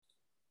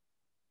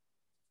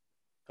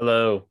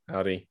Hello,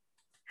 howdy.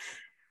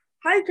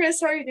 Hi,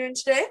 Chris. How are you doing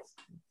today?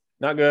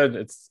 Not good.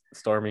 It's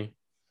stormy.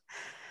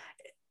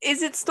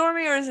 Is it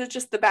stormy or is it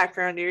just the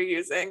background you're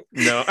using?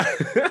 No,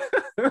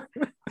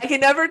 I can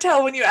never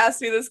tell when you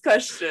ask me this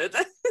question.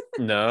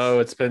 no,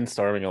 it's been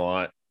storming a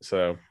lot.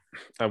 So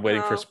I'm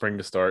waiting for Oh, spring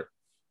to start.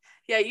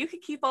 yeah, you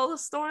could keep all the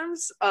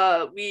storms.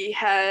 We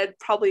had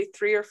probably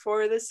three or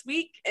four this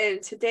week,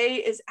 and today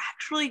is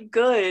actually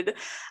good.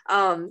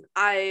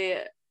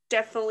 I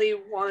definitely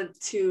want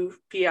to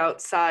be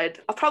outside.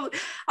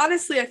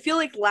 Honestly, I feel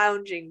like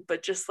lounging,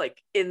 but just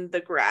like in the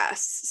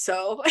grass.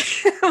 So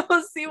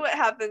we'll see what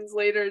happens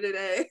later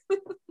today.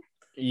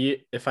 Yeah,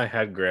 if I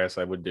had grass,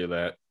 I would do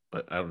that,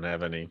 but I don't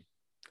have any.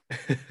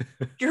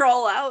 You're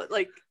all out?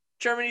 Like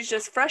Germany's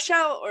just fresh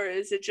out, or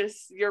is it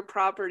just your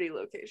property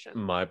location?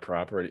 My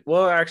property.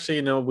 Well,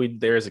 actually, we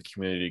there's a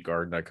community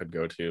garden I could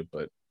go to,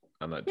 but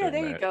I'm not Yeah, doing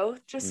there you that. go.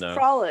 Just No,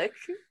 frolic.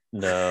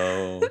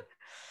 no.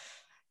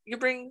 You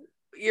bring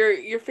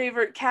your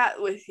favorite cat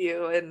with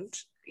you and,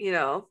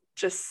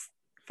 just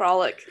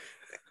frolic.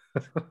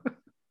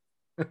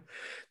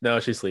 No,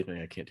 she's sleeping.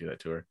 I can't do that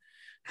to her.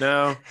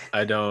 No,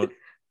 I don't.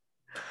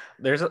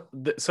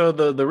 So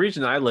the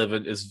region I live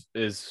in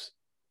is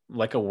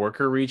like a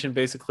worker region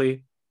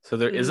basically. So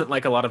there Mm. isn't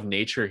like a lot of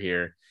nature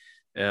here.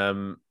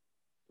 Um,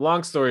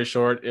 Long story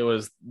short, it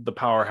was the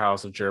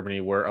powerhouse of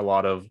Germany where a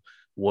lot of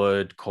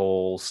wood,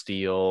 coal,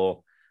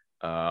 steel,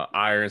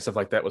 iron, stuff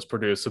like that was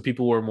produced. So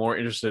people were more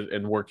interested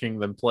in working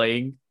than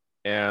playing,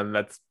 and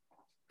that's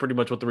pretty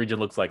much what the region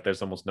looks like.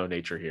 There's almost no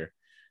nature here,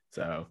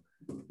 so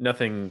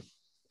nothing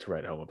to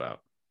write home about.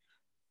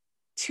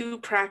 Too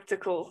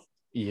practical.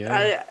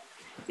 Yeah,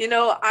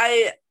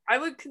 I I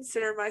would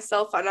consider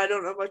myself, and I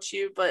don't know about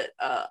you, but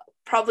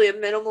probably a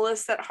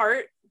minimalist at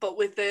heart, but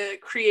with a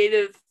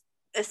creative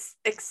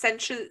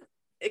eccentric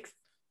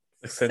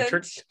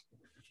eccentric.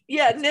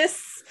 yeah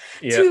ness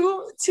Yeah,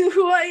 to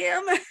who I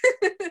am.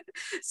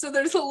 So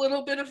there's a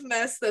little bit of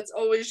mess that's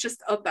always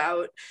just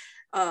about.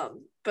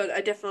 But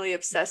I definitely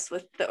obsessed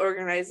with the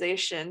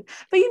organization.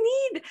 But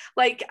you need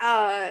like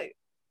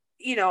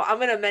I'm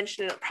gonna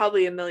mention it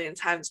probably a million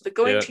times, but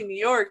going yeah. to New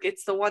York,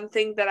 it's the one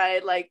thing that I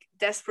like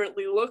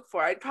desperately look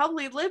for. I'd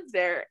probably live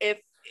there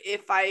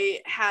if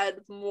I had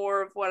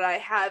more of what I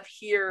have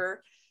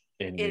here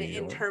In New in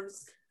York.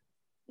 terms.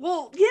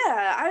 Well,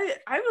 yeah,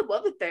 I would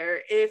love it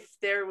there if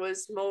there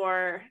was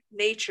more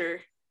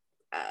nature.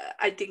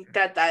 I think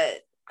that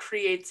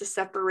creates a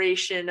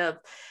separation of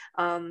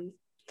um,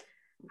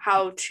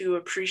 how to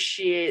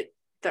appreciate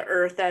the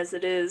earth as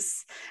it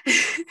is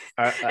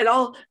I, and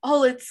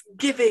all its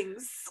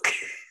givings.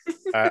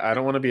 I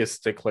don't want to be a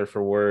stickler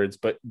for words,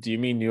 but do you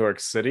mean New York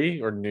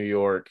City or New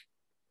York?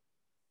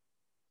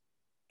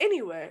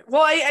 Anyway,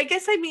 well, I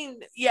guess I mean,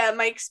 yeah,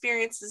 my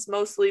experience has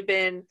mostly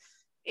been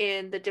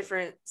in the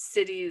different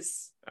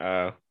cities.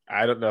 I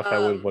don't know if I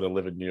would Um, want to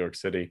live in New York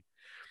City,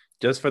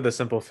 just for the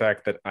simple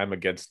fact that I'm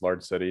against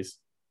large cities.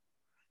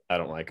 I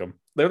don't like them.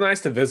 They're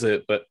nice to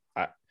visit, but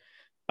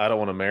I don't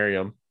want to marry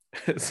them,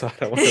 so I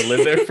don't want to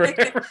live there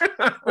forever.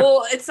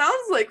 well, it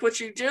sounds like what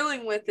you're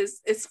dealing with is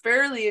it's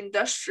fairly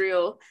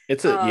industrial.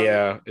 It's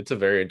a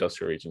very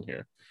industrial region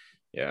here.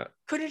 Yeah,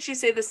 Couldn't you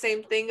say the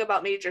same thing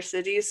about major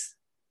cities?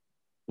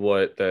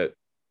 what that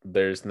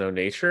there's no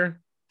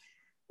nature.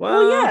 Well,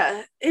 Well,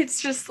 yeah,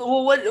 it's just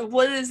well,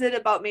 what is it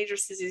about major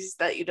cities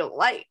that you don't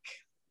like?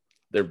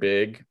 they're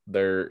big,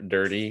 they're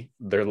dirty,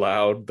 they're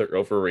loud, they're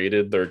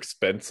overrated, they're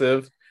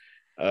expensive.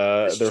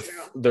 That's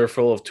true. They're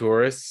full of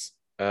tourists.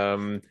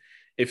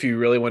 If you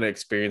really want to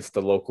experience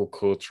the local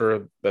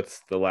culture,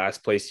 that's the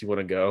last place you want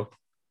to go.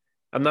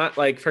 I'm not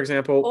like, for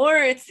example, Or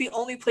it's the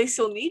only place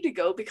you'll need to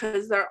go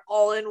because they're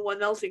all in one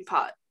melting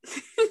pot.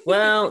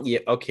 well, yeah,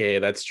 okay,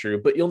 that's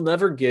true, but you'll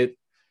never get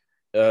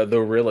the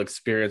real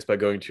experience by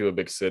going to a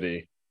big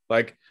city.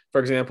 Like, for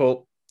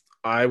example,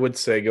 I would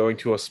say going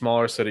to a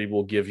smaller city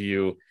will give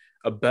you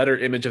a better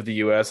image of the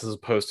US as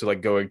opposed to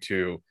like going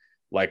to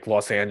like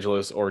Los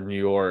Angeles or New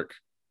York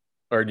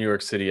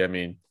City, I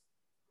mean.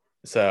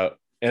 So,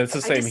 and it's the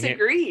I same here.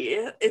 disagree.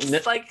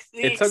 It's like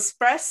the It's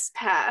express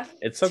path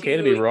it's okay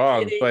to be to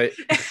wrong, getting. but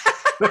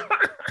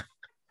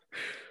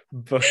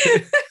but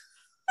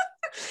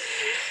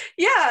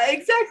Yeah,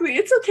 exactly.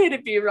 It's okay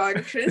to be wrong,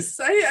 Chris.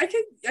 I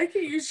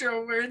can use your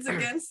own words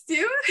against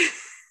you.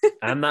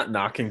 I'm not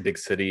knocking big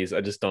cities.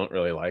 I just don't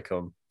really like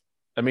them.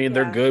 I mean,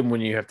 they're Yeah. good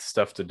when you have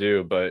stuff to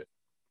do, but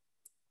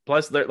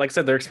plus, they're like I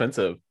said, they're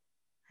expensive.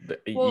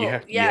 You Well,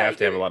 have you yeah, have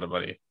to have a lot of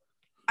money.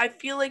 I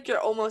feel like you're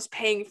almost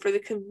paying for the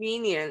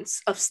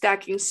convenience of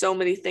stacking so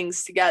many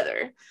things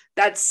together.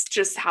 That's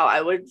just how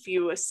I would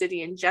view a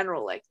city in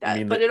general like You that.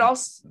 mean But it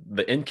also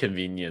the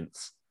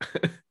inconvenience.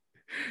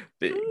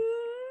 the, mm,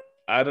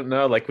 I don't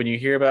know. Like when you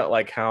hear about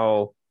like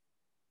how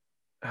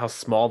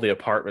small the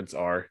apartments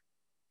are,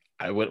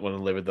 I wouldn't want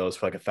to live with those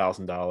for like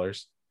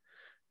 $1,000.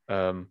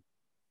 Um,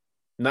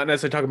 Not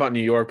necessarily talking about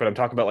New York, but I'm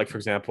talking about like for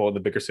example the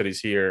bigger cities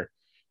here,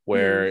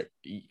 mm, where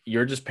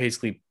you're just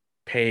basically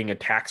paying a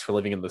tax for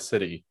living in the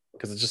city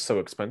because it's just so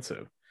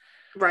expensive.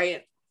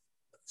 right.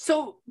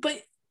 So,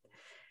 but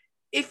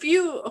if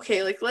you,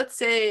 okay, like let's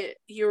say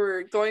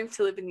you're going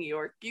to live in New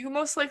York, you can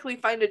most likely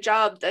find a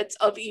job that's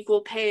of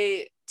equal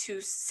pay to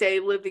say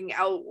living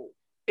out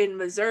in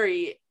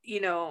Missouri.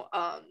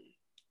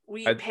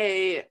 We I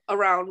pay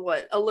around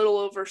what, a little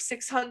over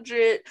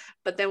 600,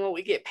 but then what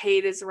we get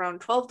paid is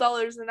around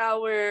 $12 an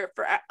hour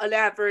for an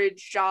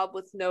average job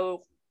with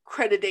no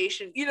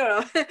accreditation,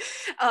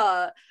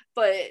 uh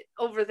but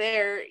over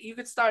there you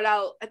could start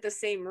out at the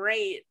same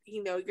rate,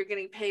 you're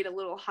getting paid a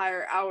little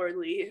higher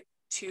hourly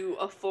to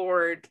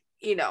afford,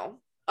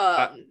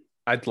 I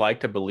I'd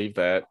like to believe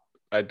that.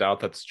 I doubt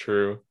that's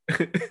true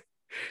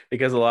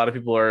because a lot of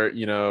people are,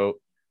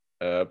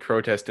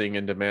 protesting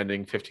and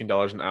demanding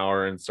 $15 an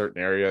hour in certain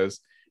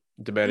areas,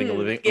 demanding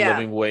a yeah.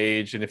 living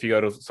wage. And if you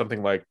go to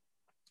something like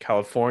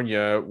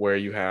California, where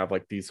you have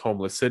like these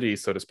homeless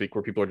cities, so to speak,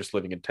 where people are just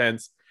living in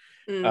tents,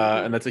 and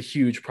Hmm. that's a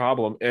huge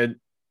problem. And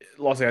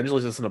Los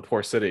Angeles isn't a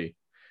poor city,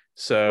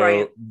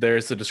 Right. so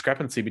there's a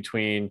discrepancy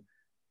between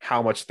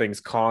how much things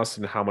cost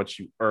and how much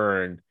you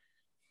earn.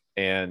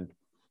 And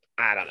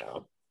I don't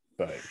know,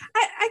 but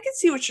I can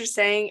see what you're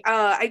saying.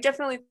 I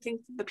definitely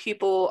think the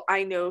people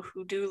I know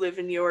who do live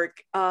in New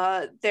York,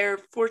 they're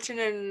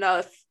fortunate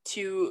enough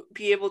to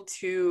be able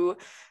to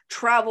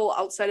travel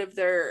outside of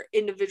their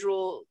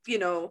individual,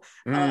 mm,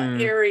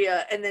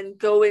 area and then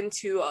go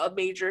into a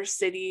major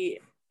city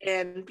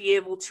and be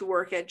able to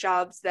work at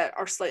jobs that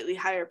are slightly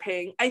higher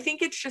paying. I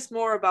think it's just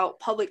more about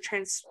public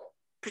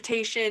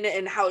transportation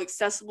and how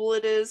accessible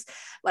it is.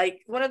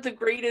 Like one of the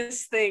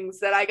greatest things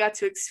that I got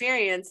to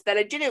experience that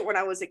I didn't when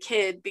I was a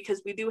kid,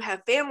 because we do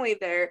have family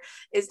there,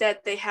 is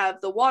that they have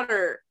the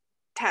water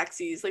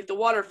taxis, like the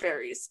water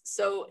ferries.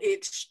 So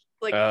it's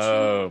like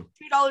oh,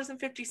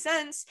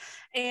 $2.50,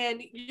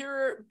 and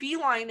you're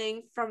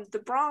beelining from the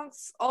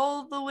Bronx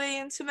all the way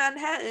into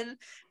Manhattan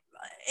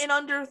in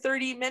under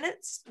 30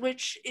 minutes,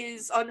 which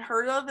is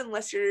unheard of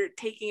unless you're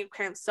taking a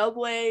cramped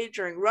subway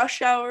during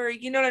rush hour,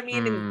 you know what I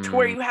mean? And to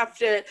where mm, you have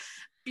to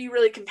be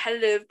really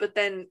competitive, but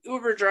then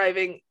Uber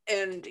driving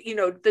and,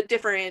 the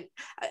different,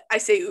 I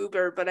say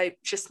Uber, but I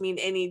just mean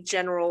any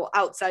general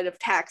outside of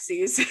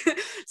taxis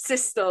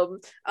system,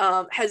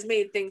 has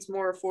made things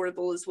more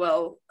affordable as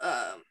well.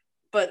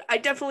 But I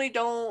definitely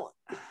don't,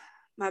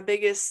 my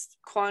biggest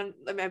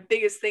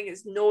thing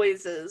is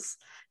noises.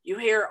 You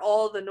hear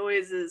all the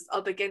noises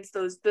up against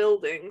those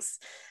buildings.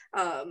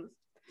 Um,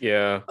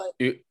 yeah.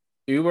 but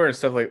Uber and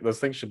stuff like those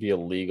things should be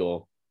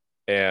illegal,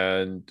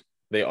 and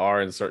they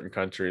are in certain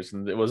countries,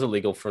 and it was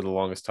illegal for the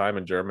longest time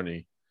in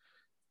Germany.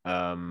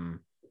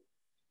 Um,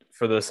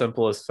 for the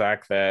simplest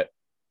fact that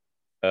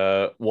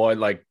one,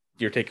 like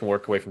you're taking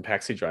work away from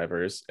taxi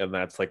drivers, and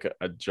that's like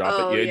a job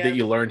that oh you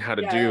yeah, learn how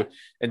to yeah. do.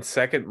 And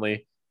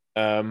secondly,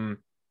 um,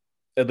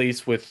 at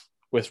least with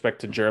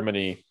respect to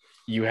Germany,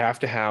 you have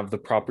to have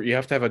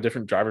a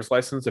different driver's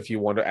license if you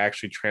want to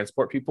actually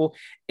transport people,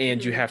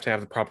 and you Mm-hmm. have to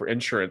have the proper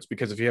insurance,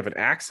 because if you have an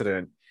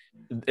accident,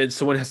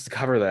 someone has to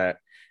cover that.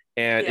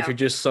 And if Yeah. you're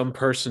just some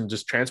person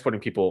just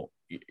transporting people,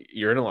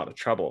 you're in a lot of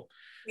trouble.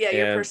 Yeah,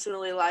 you're And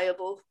personally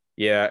liable.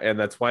 yeah, and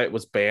that's why it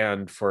was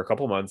banned for a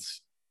couple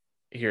months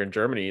here in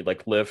Germany,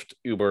 like Lyft,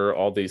 Uber,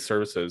 all these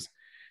services.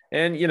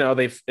 And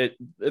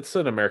it's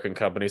an American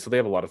company, so they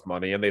have a lot of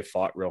money, and they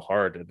fought real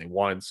hard and they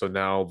won. So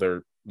now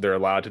they're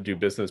allowed to do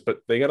business, but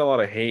they get a lot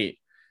of hate.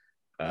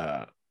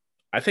 Uh,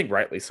 I think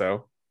rightly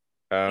so.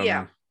 Yeah.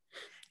 Um,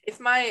 If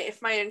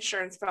my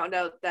insurance found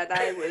out that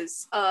I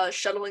was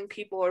shuttling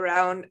people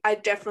around,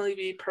 I'd definitely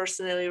be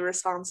personally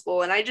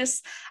responsible. And I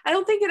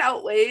don't think it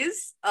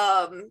outweighs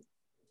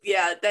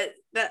yeah,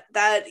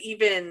 that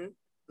even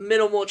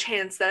minimal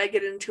chance that I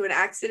get into an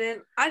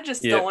accident. I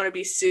just yeah, don't want to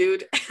be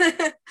sued.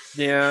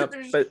 yeah,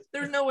 there's but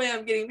there's no way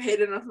I'm getting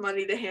paid enough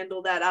money to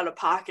handle that out of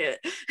pocket.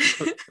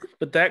 but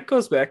but that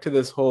goes back to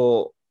this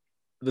whole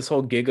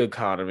gig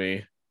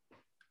economy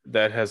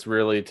that has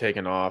really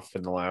taken off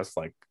in the last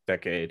like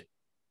decade,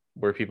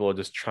 where people are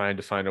just trying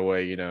to find a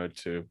way,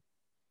 to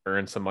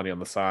earn some money on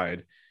the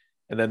side.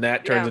 And then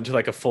that turns Yeah. into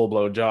like a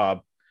full-blown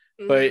job.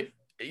 But Hmm.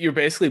 you're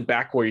basically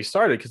back where you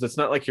started, because it's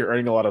not like you're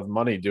earning a lot of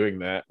money doing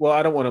that. Well,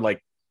 I don't want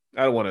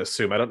to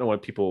assume. I don't know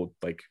what people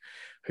like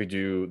who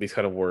do these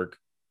kind of work.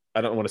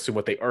 I don't want to assume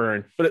what they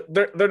earn, but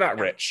they're not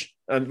Yeah. rich.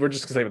 And we're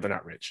just gonna say that they're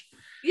not rich.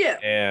 Yeah.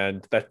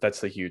 And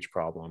that's a huge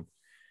problem.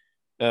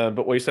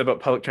 But what you said about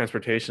public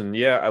transportation,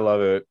 yeah, I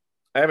love it.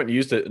 I haven't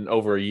used it in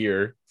over a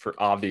year for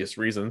obvious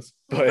reasons,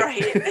 but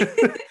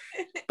Right.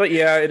 but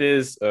yeah, it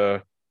is.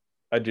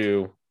 I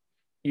do.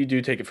 You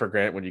do take it for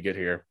granted when you get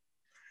here.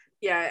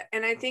 Yeah,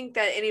 and I think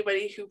that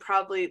anybody who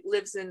probably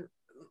lives in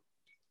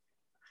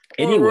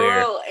more Anywhere.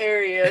 rural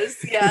areas,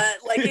 yeah,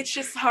 like it's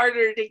just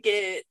harder to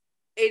get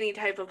any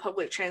type of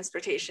public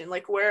transportation.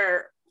 Like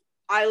where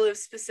I live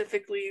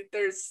specifically,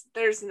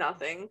 there's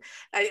nothing.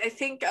 I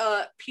think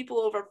people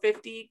over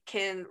 50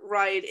 can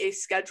ride a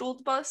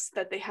scheduled bus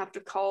that they have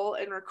to call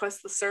and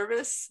request the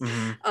service.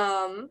 Mhm.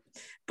 Um,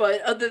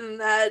 but other than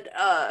that,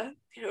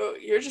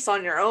 you're just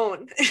on your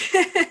own.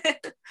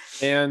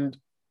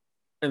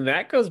 And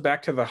that goes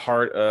back to the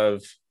heart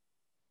of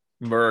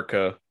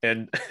America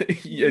and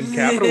and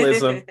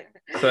capitalism.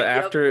 So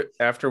Yep.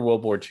 after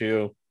World War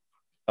II,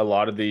 a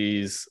lot of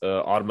these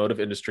automotive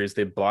industries,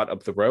 they bought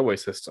up the railway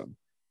system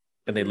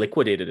and they Mhm.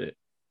 liquidated it.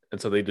 And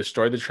so they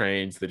destroyed the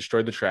trains, they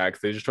destroyed the tracks,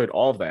 they destroyed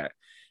all of that.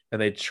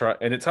 And they try,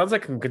 and it sounds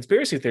like a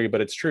conspiracy theory,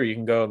 but it's true. You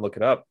can go and look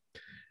it up.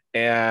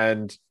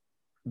 And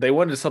they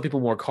wanted to sell people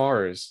more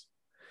cars.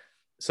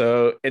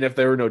 So, and if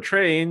there were no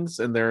trains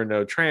and there are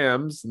no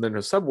trams and there are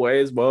no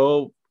subways,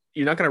 well,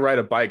 you're not going to ride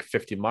a bike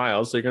 50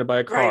 miles. So you're going to buy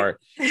a Right. car.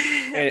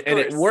 Of And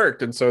it course.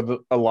 worked. And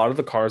so a lot of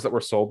the cars that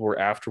were sold were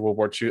after World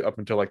War II up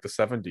until like the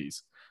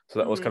 70s. So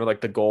that was kind Mhm. of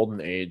like the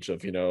golden age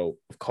of,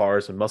 of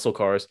cars and muscle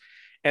cars.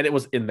 And it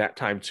was in that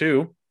time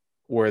too,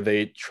 where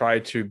they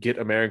tried to get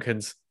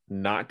Americans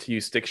not to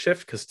use stick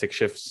shift because stick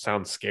shift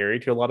sounds scary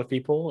to a lot of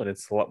people and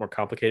it's a lot more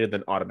complicated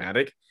than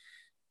automatic.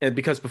 And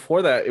because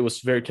before that, it was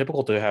very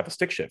typical to have a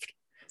stick shift.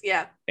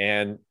 Yeah.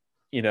 And,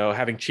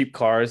 having cheap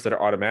cars that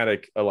are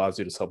automatic allows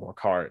you to sell more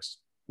cars,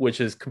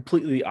 which is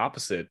completely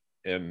opposite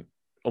in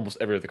almost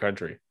every other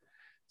country.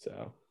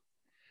 So,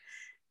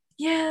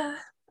 Yeah.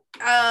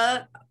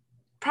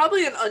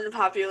 Probably an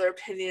unpopular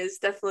opinion is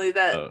definitely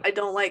that uh, I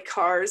don't like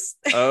cars.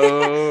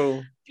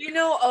 oh, You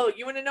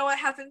want to know what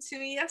happened to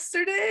me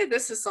yesterday?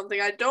 This is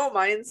something I don't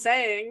mind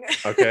saying.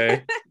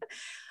 okay.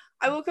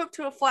 I woke up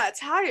to a flat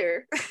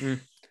tire. Mm.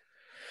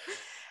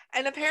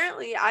 And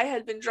apparently I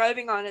had been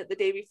driving on it the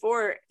day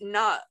before,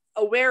 not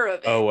aware of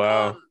Oh, it.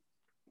 wow.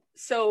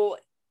 So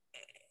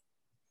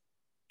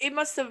it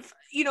must have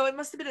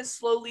been a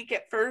slow leak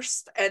at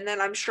first, and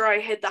then I'm sure I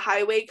hit the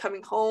highway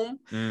coming home.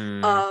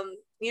 Mm.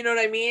 You know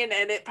what I mean?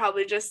 And it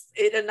probably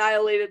it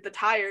annihilated the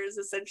tires,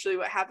 essentially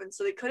what happened.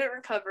 So they couldn't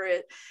recover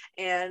it,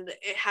 and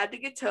it had to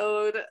get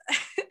towed.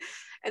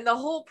 And the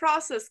whole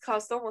process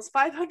cost almost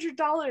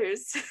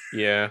 $500.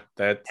 Yeah, And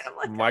that's I'm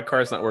like, my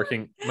car's not oh.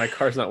 working. My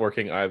car's not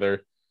working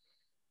either.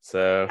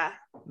 So Yeah,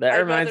 that I'd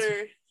reminds,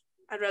 rather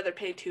I'd rather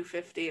pay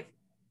 $250.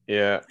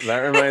 yeah, that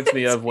reminds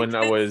me of Take it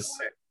somewhere.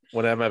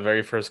 when I had my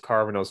very first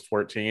car when I was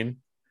 14,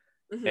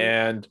 Mm-hmm.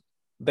 and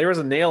there was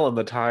a nail in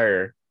the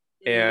tire,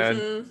 and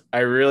Mm-hmm. I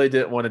really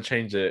didn't want to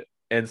change it,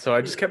 and so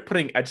I just kept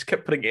putting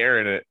air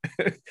in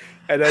it,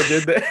 and I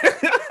did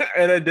that,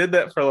 and I did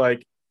that for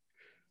like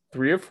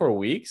 3 or 4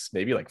 weeks,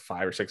 maybe like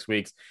 5 or 6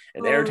 weeks,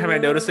 and every Oh time I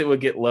noticed no. it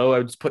would get low, I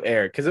would just put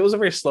air because it was a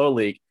very slow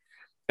leak,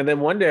 and then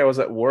one day I was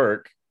at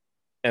work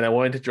and I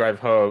wanted to drive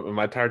home, and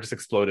my tire just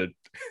exploded.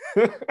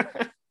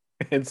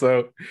 and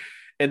so,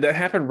 and that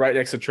happened right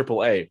next to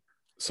AAA.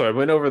 So I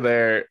went over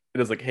there and it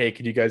was like, "Hey,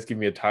 could you guys give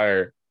me a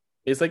tire?"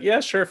 It's like, "Yeah,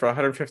 sure. For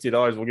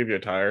 $150, we'll give you a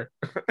tire."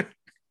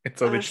 And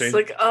so I they was just changed.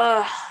 like,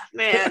 oh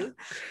man.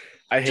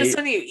 I Just hate.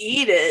 when you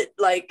eat it,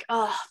 like,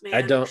 oh man.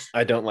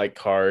 I don't like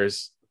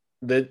cars.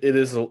 That it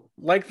is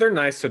like they're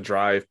nice to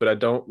drive, but I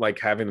don't like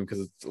having them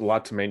because it's a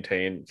lot to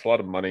maintain. It's a lot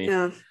of money.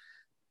 Yeah.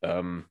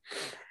 Um,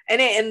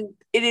 And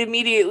it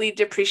immediately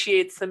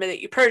depreciates the minute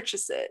you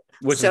purchase it.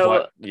 which is why,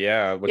 So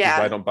yeah, which is why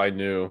I yeah, don't buy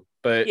new.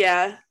 But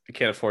yeah, I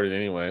can't afford it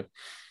anyway.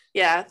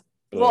 yeah.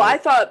 Well, But I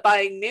thought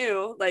buying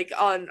new, like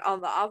on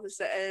the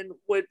opposite end,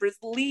 would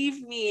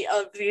relieve me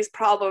of these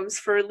problems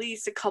for at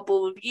least a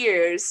couple of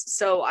years.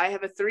 So I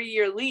have a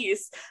 3-year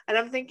lease, and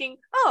I'm thinking,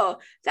 oh,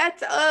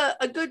 that's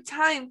a good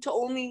time to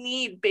only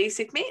need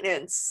basic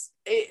maintenance.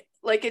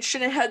 It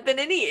shouldn't have been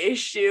any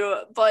issue,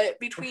 but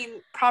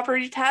between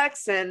property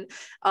tax and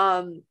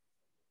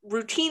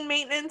routine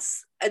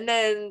maintenance, and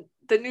then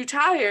the new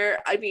tire,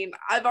 I mean,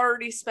 I've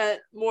already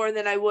spent more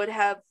than I would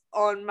have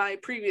on my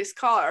previous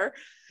car.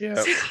 yeah,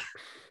 So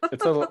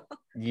it's a the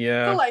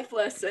yeah. life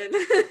lesson.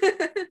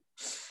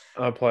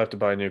 I'll probably have to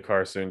buy a new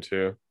car soon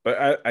too.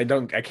 But I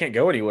can't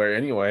go anywhere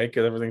anyway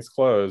because everything's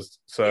closed.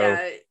 So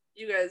Yeah,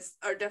 you guys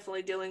are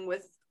definitely dealing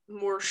with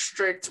more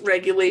strict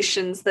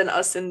regulations than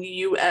us in the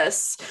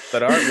US.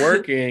 that aren't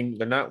working.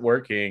 They're not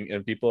working,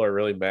 and people are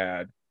really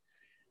mad.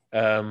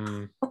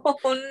 Um,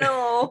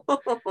 Oh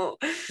no.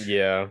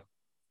 yeah.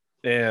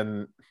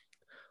 And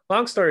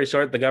long story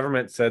short, the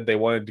government said they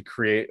wanted to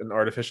create an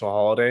artificial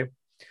holiday,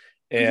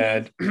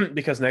 Mhm. and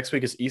because next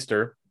week is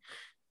Easter,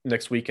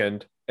 next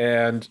weekend,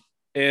 and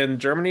in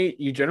Germany,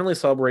 you generally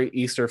celebrate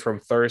Easter from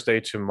Thursday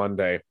to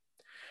Monday.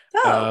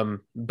 Oh,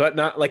 But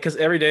not like because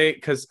every day,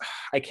 because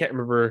I can't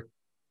remember,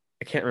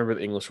 I can't remember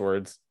the English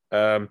words.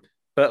 But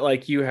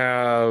like you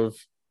have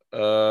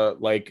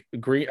like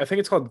green, I think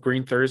it's called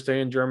Green Thursday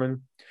in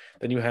German.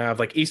 Then you have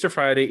like Easter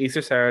Friday,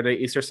 Easter Saturday,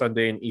 Easter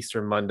Sunday, and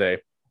Easter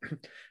Monday,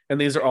 and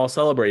these are all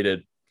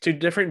celebrated to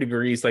different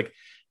degrees. Like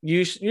you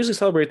usually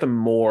celebrate them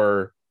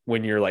more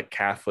when you're like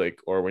Catholic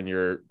or when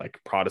you're like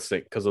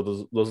Protestant because of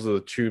those are the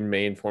two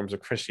main forms of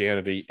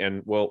Christianity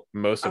and well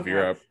most of okay.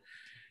 Europe.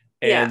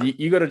 And Yeah.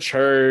 you go to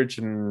church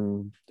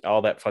and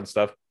all that fun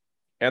stuff.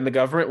 And the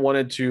government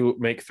wanted to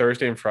make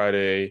Thursday and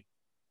Friday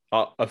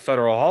a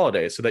federal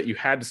holiday so that you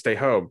had to stay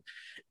home.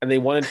 And they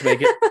wanted to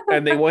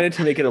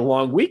make it a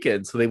long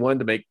weekend. So they wanted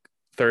to make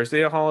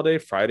Thursday a holiday,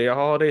 Friday a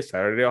holiday,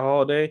 Saturday a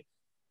holiday.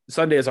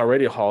 Sunday is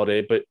already a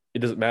holiday, but it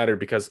doesn't matter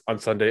because on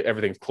Sunday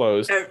everything's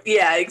closed.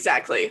 Yeah,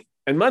 exactly.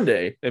 And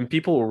Monday, and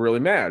people were really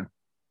mad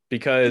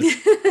because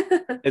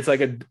it's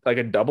like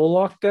a double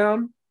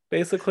lockdown,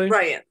 basically.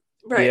 Right.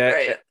 Right,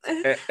 Yeah,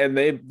 right. and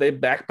they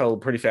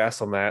backpedaled pretty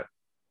fast on that.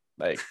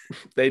 Like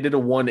they did a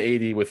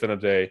 180 within a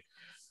day.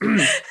 And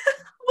it's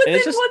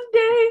Within just one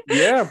day.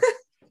 yeah,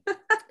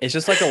 it's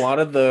just like a lot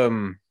of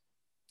the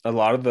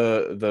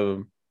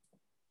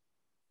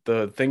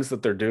things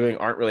that they're doing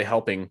aren't really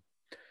helping,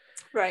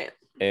 Right.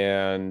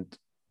 and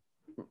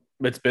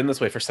it's been this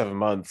way for 7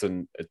 months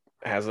and it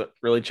hasn't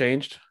really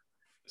changed.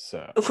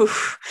 So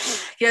Oof.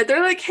 Yeah,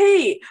 they're like,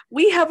 hey,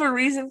 we have a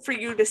reason for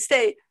you to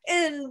stay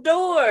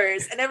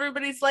indoors. And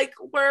everybody's like,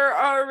 we're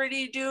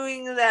already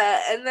doing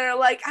that. And they're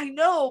like, I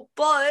know,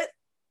 but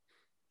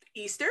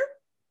Easter?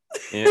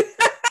 yeah.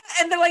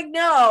 And they're like,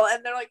 no.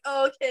 And they're like,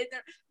 oh, okay,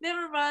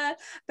 never mind,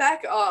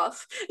 back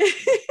off.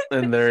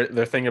 And they're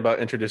thinking about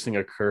introducing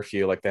a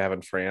curfew like they have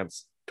in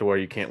France to where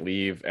you can't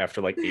leave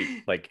after like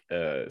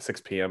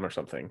 6 p.m. or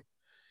something.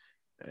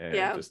 And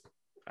Yeah. just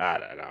I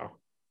don't know.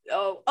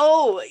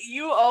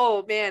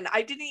 Oh man,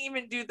 I didn't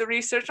even do the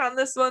research on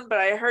this one, but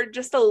I heard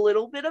just a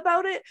little bit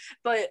about it.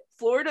 But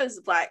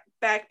Florida's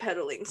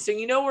backpedaling, so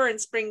we're in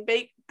spring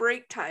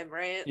break time,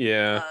 right?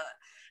 Yeah.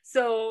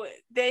 So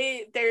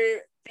they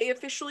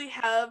officially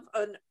have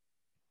an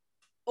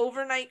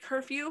overnight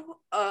curfew.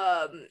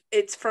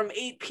 It's from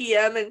 8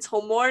 p.m.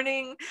 until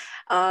morning.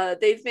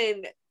 They've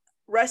been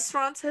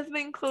Restaurants have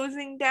been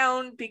closing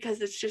down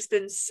because it's just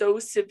been so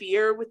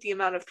severe with the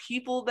amount of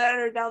people that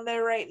are down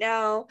there right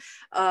now.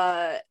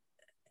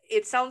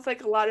 It sounds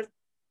like a lot of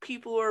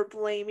people are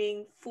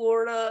blaming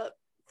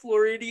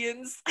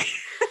Floridians,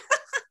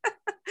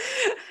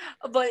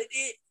 but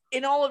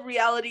in all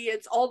reality,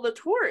 it's all the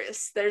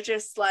tourists. They're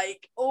just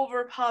like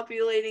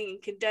overpopulating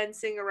and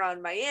condensing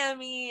around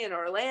Miami and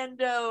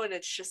Orlando, and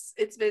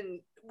it's been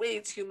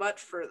way too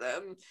much for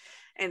them.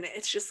 And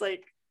it's just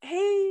like,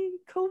 hey,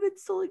 COVID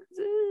still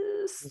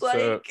exists.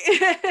 So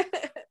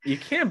Like, you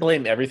can't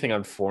blame everything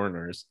on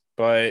foreigners,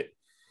 but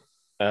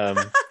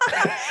okay.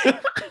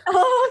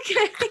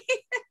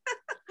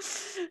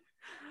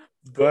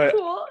 but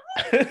Cool.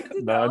 Good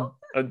to no, know.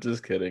 I'm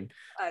just kidding.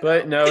 I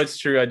But know. no, it's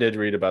true. I did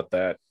read about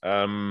that.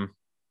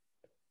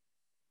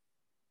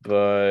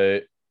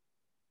 But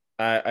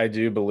I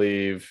do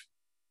believe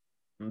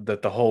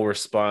that the whole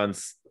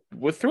response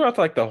with throughout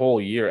like the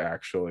whole year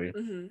actually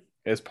Mm-hmm.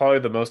 is probably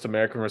the most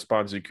American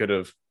response you could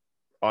have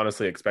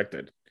honestly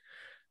expected.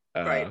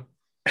 Right.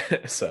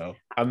 Uh, so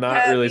I'm not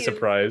I really mean,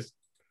 surprised.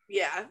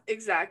 yeah,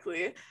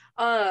 exactly.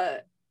 Uh,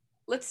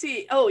 let's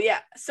see. Oh, yeah.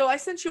 So I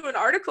sent you an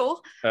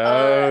article. Uh,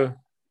 Uh,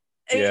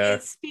 yeah.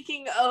 it's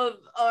speaking of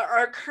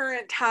our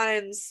current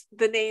times,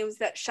 the names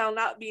that shall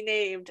not be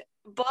named.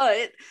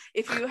 But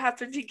if you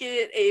happen to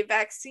get a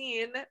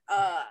vaccine,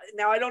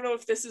 now I don't know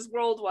if this is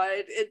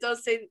worldwide. It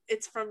does say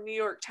it's from New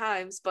York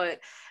Times, but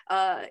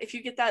if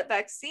you get that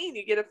vaccine,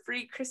 you get a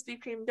free Krispy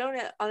Kreme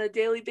donut on a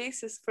daily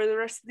basis for the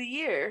rest of the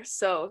year.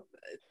 So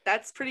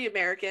that's pretty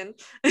American.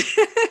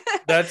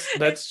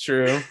 That's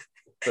true.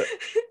 But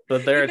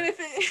even there if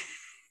it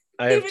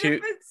I have even if two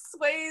it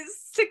sways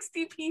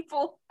 60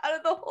 people out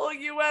of the whole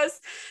US,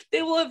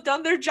 they will have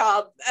done their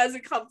job as a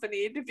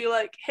company to be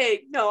like,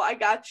 hey, no, I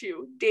got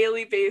you.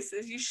 Daily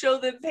basis. You show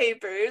them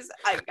papers,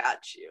 I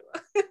got you.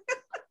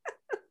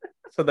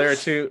 so there are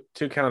two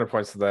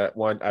counterpoints to that.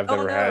 One, Oh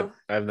no.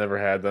 I've never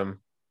had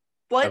them.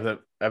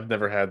 What? I've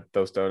never had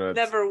those donuts.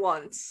 Never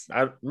once.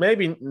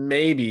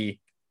 Maybe,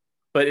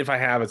 but if I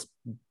have, it's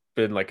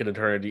been like an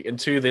eternity. And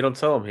two, they don't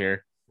sell them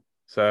here.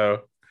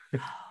 So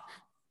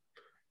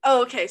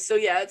Oh, okay. So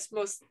yeah, it's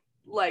most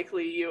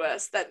likely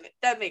US.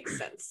 That makes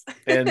sense.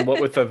 and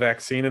what with the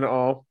vaccine and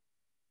all,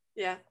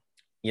 Yeah.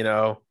 you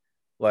know,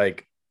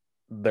 like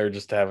they're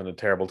just having a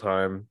terrible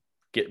time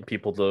getting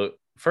people to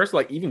first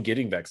like even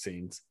getting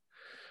vaccines.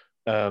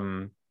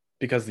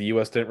 Because the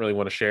US didn't really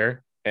want to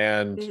share.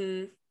 And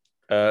Mm-hmm.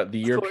 the Of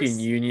European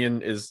course.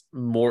 Union is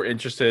more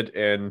interested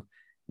in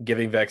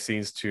giving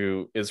vaccines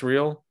to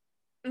Israel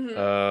Mm-hmm.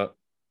 uh,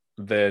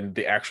 than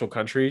the actual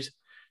countries.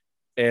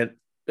 And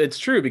it's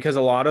true because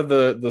a lot of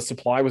the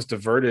supply was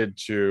diverted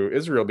to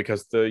Israel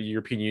because the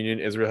European Union,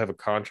 Israel have a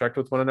contract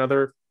with one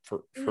another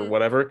for Mm-hmm.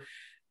 whatever,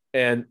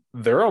 and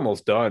they're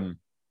almost done.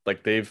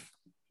 Like they've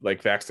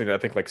like vaccinated, I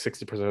think like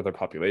 60% of their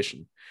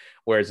population,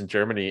 whereas in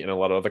Germany and a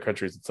lot of other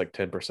countries it's like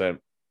 10%. Wow.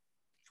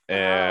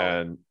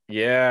 And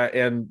yeah,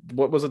 and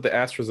what was it? The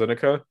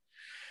AstraZeneca.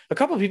 A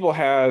couple of people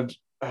had.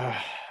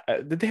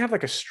 Did they have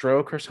like a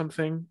stroke or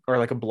something, or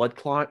like a blood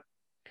clot?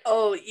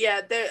 Oh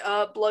yeah, they're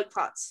blood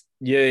clots.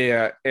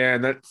 Yeah,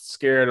 and that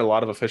scared a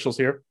lot of officials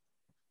here.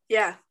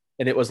 Yeah.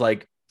 And it was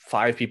like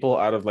 5 people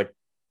out of like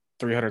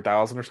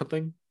 300,000 or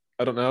something.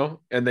 I don't know,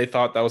 and they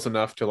thought that was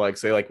enough to like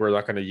say like we're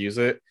not going to use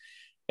it,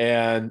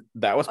 and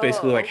that was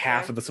basically Oh, like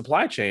half okay. of the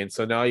supply chain.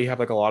 So now you have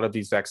like a lot of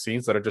these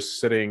vaccines that are just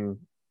sitting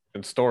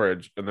in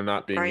storage and they're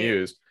not being Right.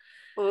 used.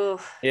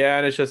 Oh, Yeah,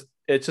 and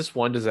it's just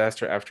one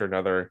disaster after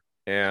another,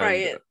 and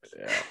right.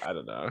 yeah, I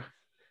don't know,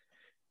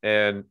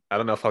 and I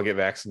don't know if I'll get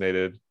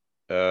vaccinated,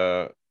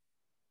 uh,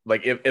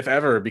 like if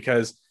ever,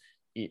 because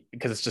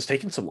it's just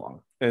taking so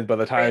long, and by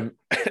the Right.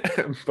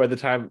 time by the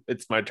time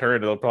it's my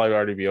turn, it'll probably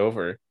already be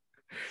over.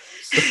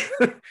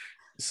 So,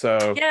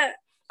 so Yeah.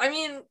 I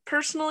mean,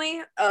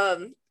 personally,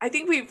 I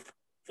think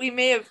we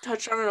may have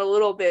touched on it a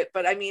little bit,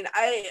 but I mean,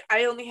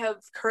 I only have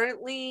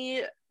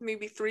currently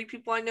maybe 3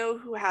 people I know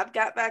who have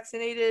got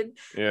vaccinated.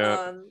 Yeah,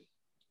 I'm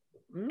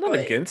not But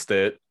against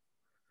it.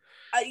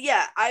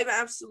 yeah, I'm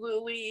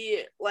absolutely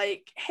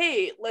like,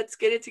 hey, let's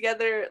get it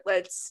together.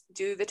 Let's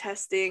do the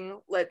testing.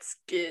 Let's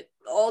get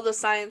all the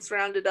science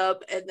rounded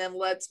up, and then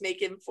let's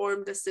make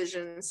informed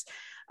decisions.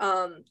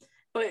 Um,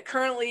 but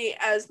currently,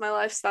 as my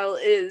lifestyle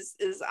is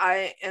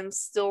I am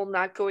still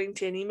not going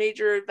to any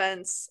major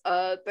events.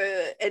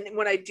 And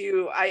when I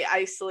do, I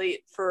isolate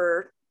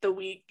for the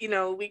week,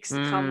 weeks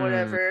to come, Mm,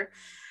 whatever.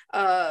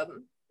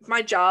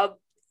 My job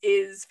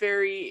is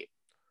very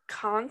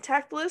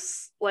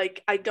contactless.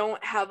 Like, I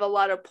don't have a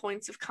lot of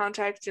points of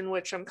contact in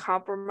which I'm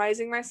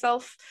compromising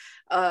myself.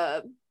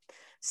 Uh,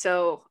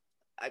 so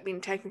I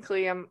mean,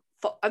 technically, I'm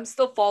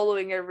still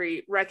following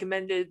every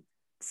recommended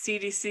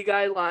CDC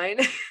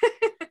guideline.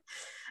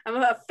 I'm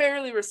a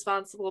fairly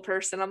responsible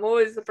person. I'm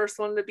always the first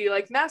one to be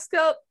like, mask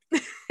up.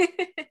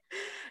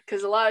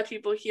 Because a lot of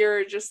people here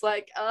are just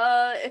like,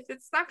 if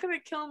it's not going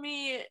to kill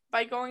me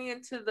by going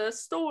into the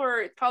store,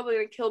 it's probably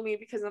going to kill me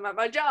because I'm at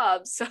my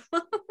job. So,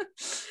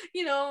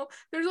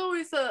 there's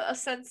always a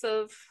sense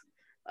of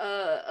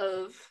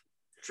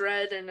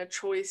dread and a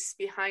choice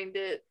behind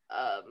it,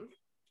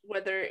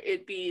 whether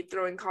it be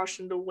throwing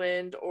caution to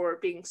wind or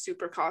being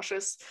super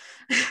cautious.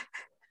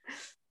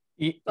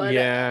 But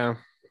yeah.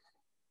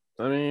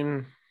 I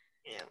mean,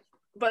 yeah,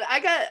 but I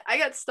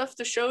got stuff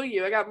to show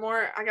you. I got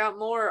more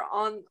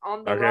on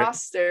the okay,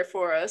 roster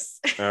for us.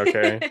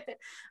 okay.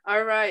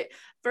 All right.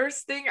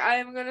 First thing I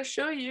am gonna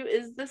show you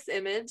is this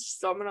image.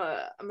 So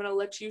I'm gonna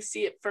let you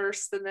see it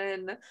first and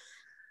then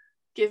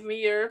give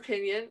me your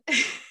opinion.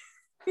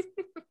 All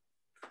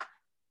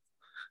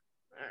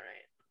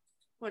right.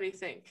 What do you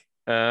think?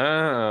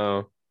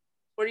 Oh,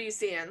 What are you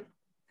seeing?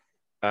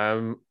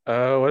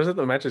 what is it?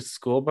 The Magic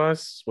School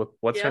Bus with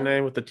what's her Yeah.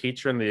 name with the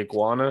teacher and the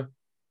iguana?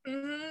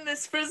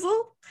 Miss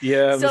Frizzle.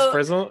 Yeah, Miss So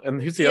Frizzle.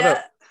 And who's the other?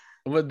 yeah.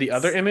 What the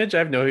other image? I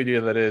have no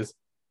idea who that is.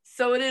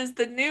 So it is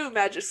the new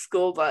Magic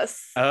School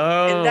Bus,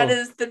 and that Oh,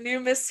 is the new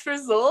Miss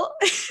Frizzle.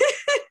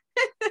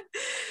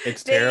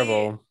 it's they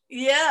terrible.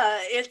 Yeah,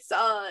 it's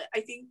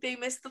I think they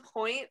missed the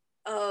point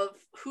of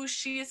who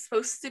she is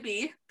supposed to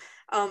be.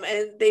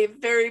 And they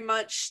very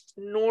much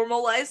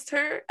normalized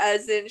her,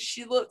 as in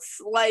she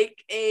looks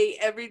like a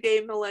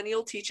everyday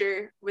millennial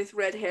teacher with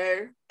red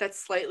hair that's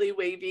slightly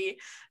wavy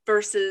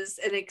versus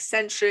an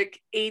eccentric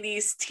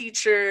 80s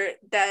teacher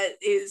that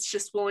is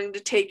just willing to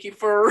take you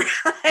for a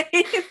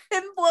ride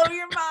and blow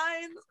your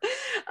mind.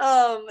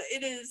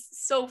 It is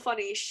so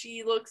funny.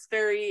 She looks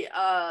very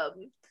I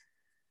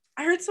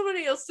heard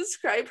somebody else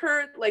describe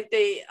her like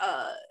they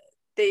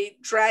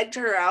dragged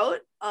her out,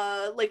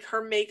 like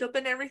her makeup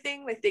and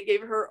everything, like they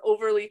gave her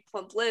overly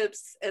plump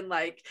lips and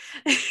like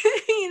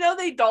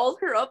they dolled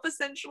her up,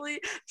 essentially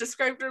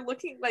described her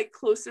looking like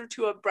closer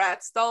to a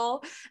Bratz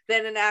doll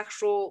than an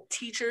actual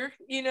teacher,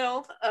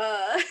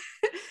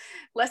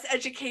 less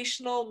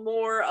educational,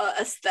 more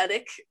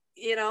aesthetic,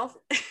 you know.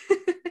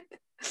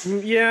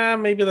 Yeah,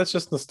 maybe that's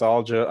just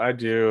nostalgia.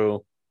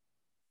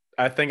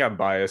 I think I'm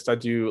biased. I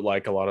do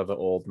like a lot of the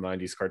old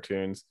 90s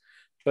cartoons,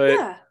 but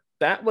Yeah.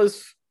 that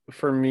was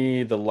for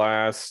me the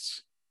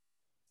last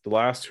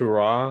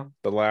hurrah,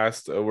 the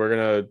last we're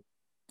gonna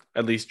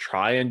at least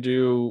try and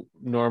do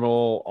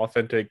normal,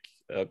 authentic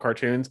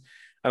cartoons,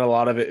 and a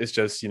lot of it is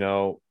just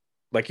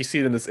like you see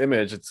it in this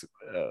image. It's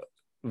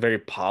very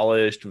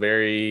polished,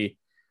 very.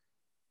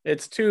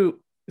 It's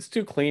too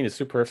clean. It's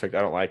too perfect.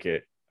 I don't like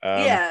it.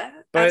 Yeah,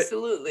 But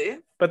absolutely.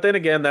 then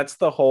again, that's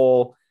the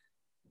whole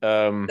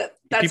That's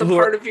a people who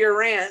are part of your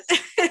rant.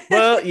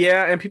 well,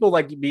 yeah, and people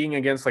like being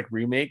against like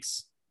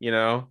remakes,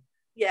 Yeah.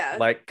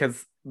 like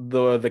because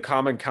the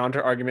common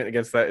counter argument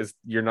against that is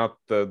you're not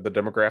the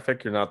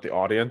demographic, you're not the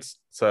audience,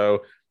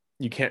 so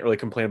you can't really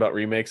complain about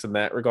remakes in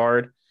that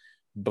regard.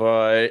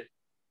 But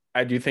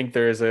I do think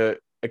there is a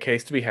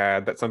case to be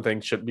had that something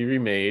should be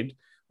remade.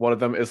 One of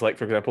them is like,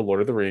 for example,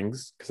 Lord of the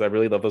Rings, because I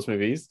really love those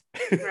movies.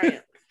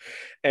 Right.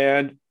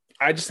 And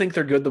I just think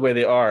they're good the way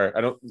they are.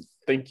 I don't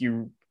think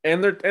you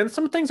and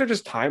some things are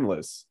just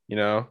timeless,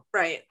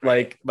 Right.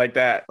 Right. like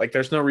that. Like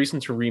there's no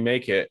reason to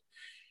remake it.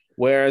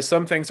 Whereas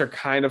some things are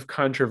kind of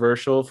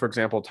controversial. For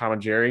example, Tom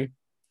and Jerry.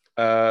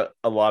 A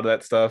lot of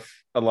that stuff,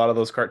 a lot of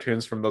those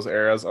cartoons from those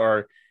eras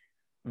are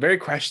very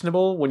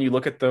questionable when you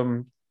look at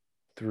them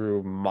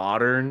through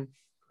modern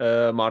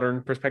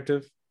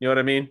perspective. You know what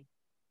I mean?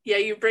 Yeah,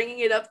 you're bringing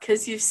it up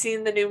because you've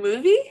seen the new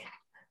movie?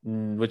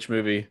 Which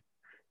movie?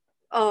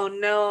 Oh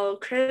no,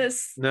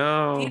 Chris. Do you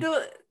No.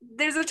 know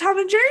there's a Tom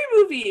and Jerry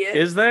movie?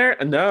 Is there?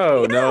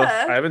 No, no, I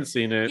Yeah. haven't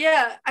seen it.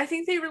 Yeah, I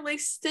think they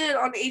released it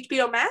on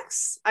HBO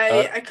Max.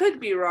 Uh, I could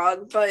be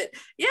wrong, but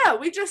yeah,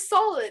 we just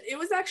saw it. It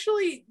was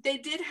actually they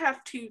did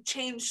have to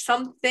change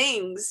some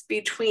things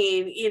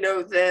between,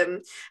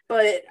 them,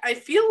 but I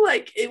feel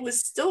like it was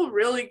still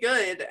really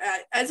good.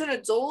 As an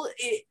adult,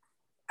 it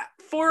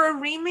for a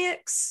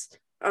remix,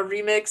 A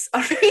remix. A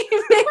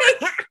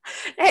remix.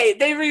 Hey,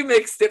 they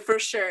remixed it for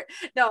sure.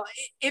 No,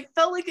 it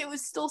felt like it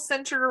was still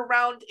centered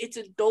around its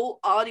adult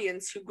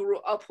audience who grew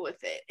up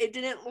with it. It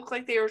didn't look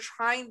like they were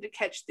trying to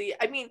catch the.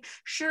 I mean,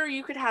 sure,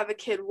 you could have a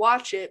kid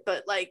watch it,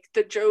 but like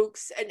the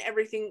jokes and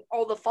everything,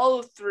 all the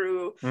follow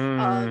through,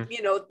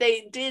 you know,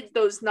 they did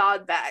those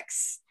nod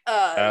backs.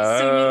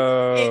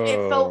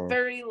 It felt Oh.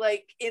 very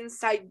like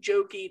inside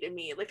jokey to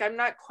me. Like I'm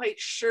not quite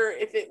sure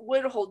if it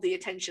would hold the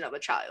attention of a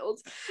child.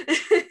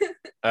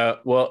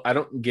 Well, I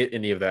don't get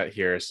any of that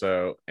here,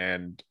 so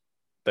and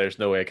there's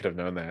no way I could have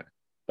known that.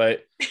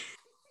 But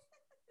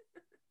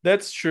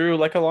that's true.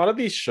 Like a lot of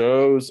these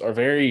shows are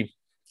very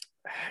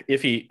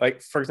iffy.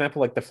 Like for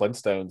example, like the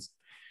Flintstones.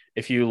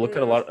 If you look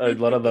at a lot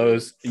of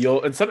those,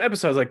 you'll in some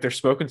episodes like they're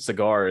smoking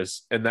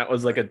cigars, and that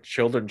was like a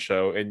children's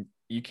show, and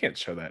you can't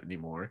show that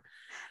anymore.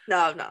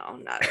 No,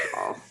 not at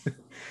all.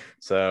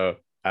 So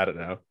I don't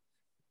know.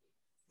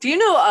 Do you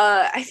know,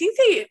 I think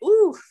they,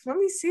 let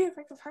me see if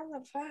I can find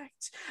that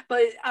fact.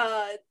 But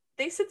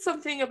they said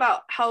something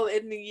about how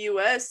in the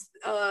US,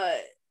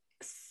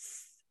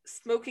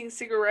 smoking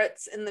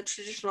cigarettes in the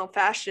traditional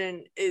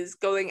fashion is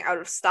going out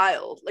of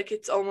style. Like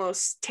it's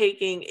almost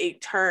taking a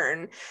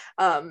turn.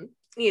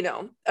 You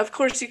know, of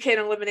course you can't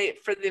eliminate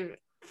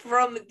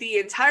from the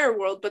entire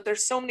world, but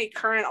there's so many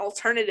current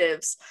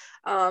alternatives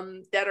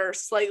that are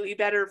slightly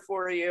better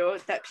for you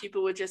that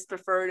people would just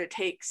prefer to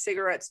take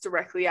cigarettes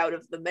directly out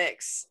of the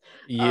mix.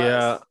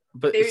 Yeah,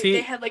 but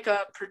They had like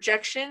a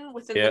projection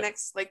within yeah. the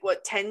next like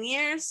 10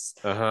 years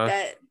Uh-huh.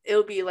 that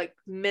it'll be like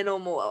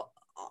minimal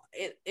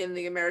in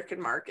the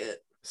American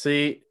market.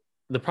 See,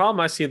 the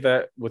problem I see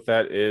that with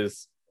that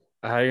is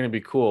how you're gonna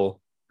be cool.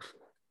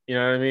 You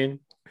know what I mean?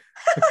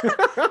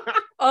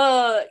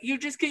 You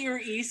just get your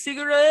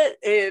e-cigarette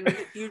and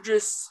you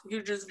just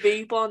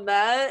vape on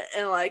that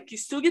and like you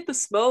still get the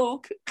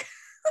smoke.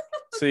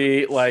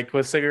 See, like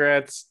with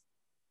cigarettes,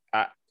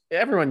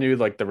 everyone knew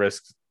like the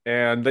risks,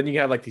 and then you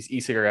had like these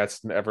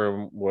e-cigarettes, and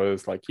everyone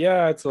was like,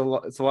 "Yeah, it's a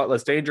lot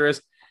less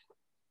dangerous."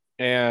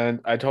 And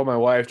I told my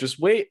wife, just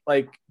wait,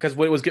 like, because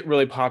when it was getting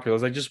really popular, I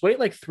was like, just wait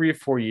like 3 or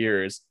 4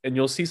 years, and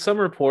you'll see some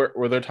report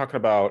where they're talking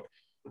about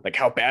like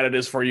how bad it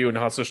is for you and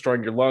how it's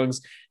destroying your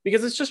lungs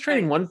because it's just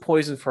trading one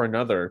poison for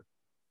another,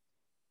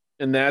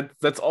 and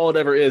that's all it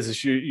ever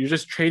is you're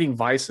just trading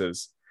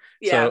vices.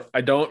 Yeah. So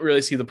I don't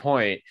really see the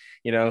point.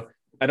 You know,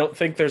 I don't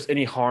think there's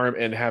any harm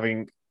in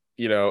having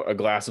a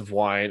glass of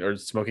wine or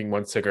smoking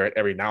one cigarette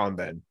every now and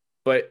then.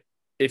 But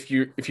if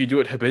you do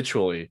it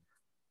habitually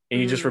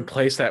and you just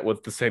replace that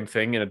with the same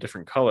thing in a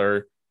different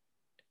color,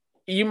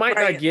 you might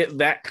not get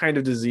that kind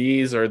of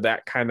disease or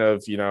that kind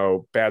of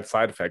bad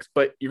side effects,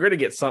 but you're going to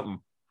get something,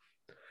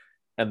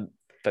 and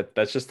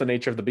that's just the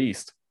nature of the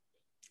beast.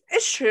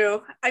 It's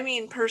true. I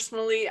mean,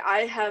 personally,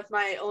 I have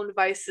my own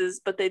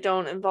vices, but they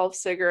don't involve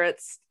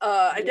cigarettes.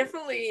 I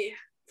definitely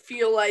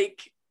feel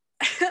like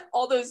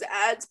all those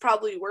ads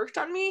probably worked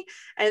on me,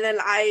 and then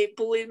I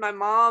bullied my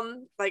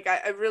mom. Like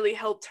I really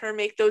helped her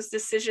make those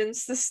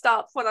decisions to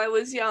stop when I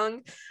was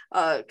young,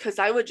 because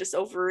I would just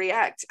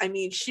overreact. I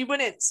mean, she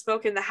wouldn't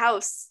smoke in the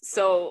house,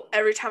 so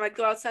every time I'd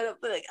go outside, I'd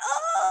be like,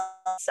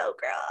 oh, so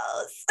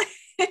gross.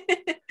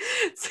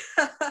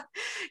 So,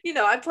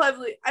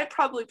 I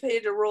probably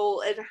played a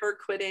role in her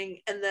quitting,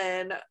 and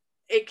then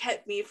it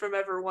kept me from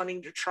ever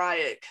wanting to try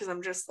it because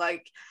I'm just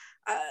like,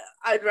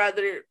 I'd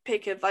rather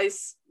pick a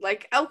vice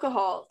like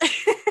alcohol,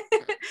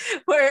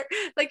 where,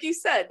 like you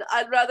said,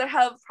 I'd rather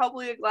have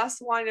probably a glass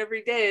of wine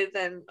every day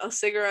than a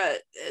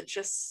cigarette.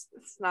 It's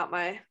not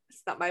my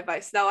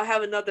vice. Now I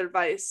have another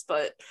vice,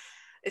 but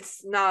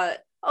it's not.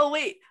 Oh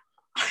wait,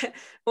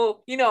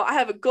 well, I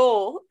have a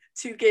goal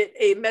to get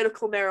a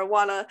medical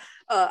marijuana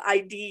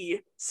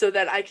ID so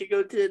that I could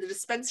go to the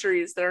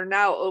dispensaries that are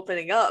now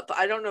opening up.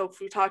 I don't know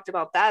if we talked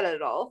about that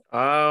at all.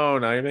 Oh,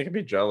 now you're making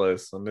me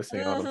jealous. I'm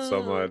missing out on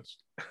so much.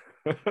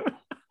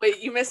 Wait,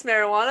 you miss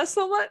marijuana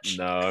so much?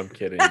 No, I'm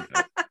kidding.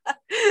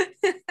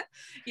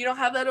 You don't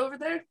have that over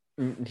there?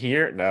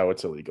 Here? No,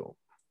 it's illegal.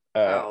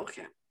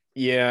 Okay.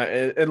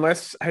 Yeah,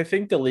 unless I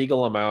think the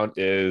legal amount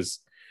is,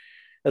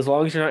 as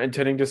long as you're not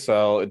intending to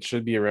sell, it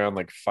should be around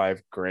like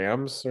 5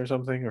 grams or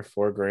something, or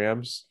 4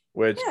 grams,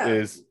 which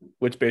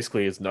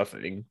basically is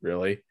nothing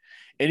really.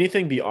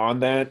 Anything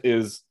beyond that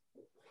is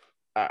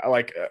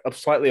like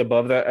slightly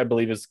above that, I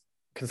believe, is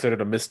considered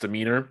a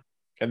misdemeanor.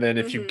 And then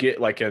if you get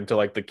like into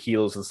like the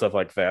kilos and stuff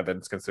like that, then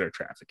it's considered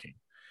trafficking.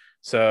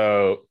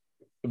 So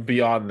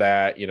beyond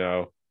that,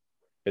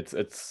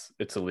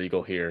 it's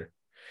illegal here.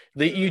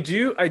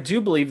 I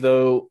do believe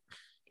though,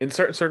 in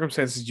certain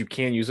circumstances, you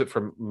can use it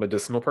for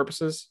medicinal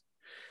purposes.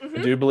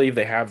 I do believe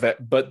they have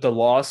that, but the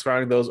laws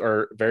surrounding those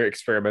are very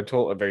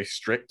experimental and very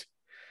strict.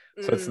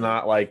 So it's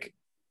not like,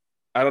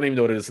 I don't even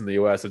know what it is in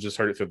the US. I just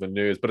heard it through the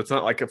news, but it's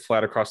not like a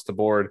flat across the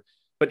board.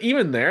 But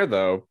even there,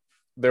 though,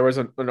 there was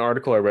an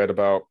article I read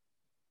about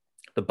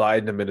the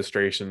Biden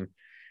administration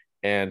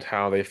and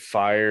how they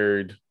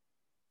fired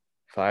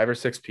 5 or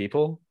 6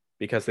 people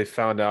because they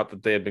found out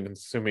that they had been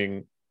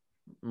consuming,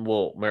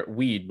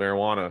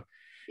 marijuana.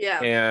 Yeah.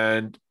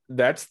 And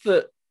that's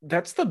the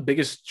that's the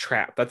biggest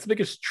trap. That's the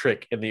biggest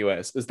trick in the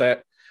US is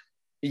that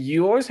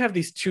you always have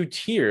these two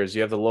tiers.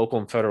 You have the local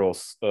and federal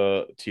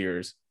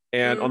tiers.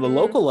 And on the Mm-hmm.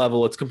 local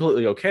level, it's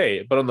completely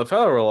okay. But on the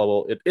federal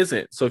level, it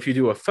isn't. So if you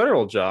do a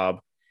federal job,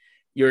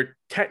 you're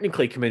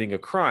technically committing a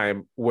crime,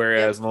 Yep.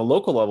 whereas on the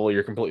local level,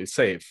 you're completely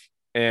safe.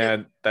 Yep.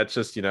 And that's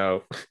just,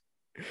 that's,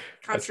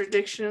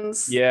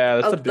 Contradictions yeah,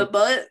 that's a up the big,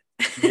 butt.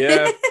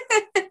 yeah,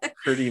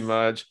 pretty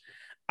much.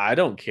 I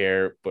don't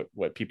care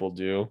what people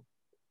do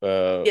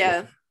uh, with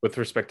Yeah. with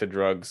respect to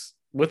drugs,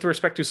 with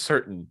respect to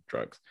certain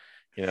drugs.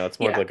 It's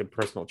more of Yeah. like a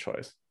personal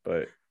choice.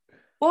 But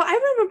Well, I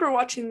remember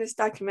watching this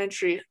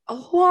documentary a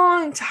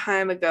long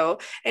time ago,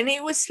 and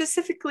it was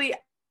specifically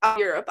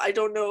Europe. I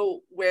don't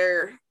know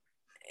where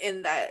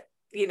in that,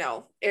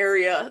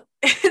 area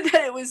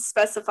that it was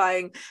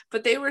specifying,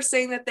 but they were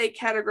saying that they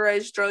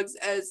categorized drugs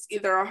as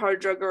either a hard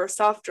drug or a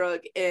soft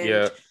drug, and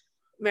yeah,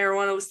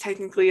 marijuana was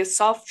technically a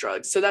soft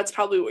drug. So that's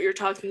probably what you're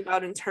talking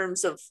about in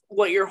terms of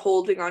what you're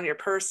holding on your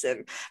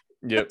person.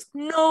 yep,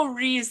 No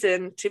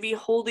reason to be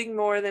holding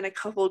more than a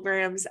couple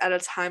grams at a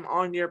time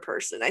on your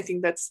person. I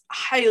think that's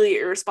highly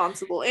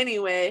irresponsible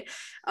anyway.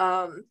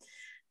 Um,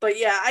 but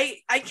yeah,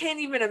 I can't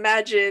even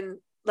imagine,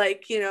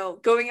 like,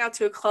 going out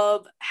to a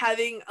club,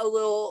 having a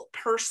little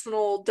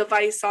personal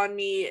device on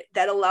me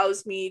that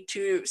allows me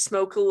to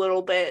smoke a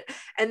little bit,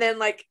 and then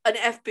like an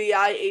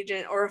FBI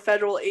agent or a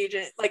federal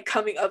agent like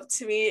coming up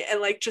to me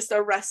and like just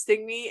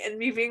arresting me, and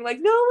me being like,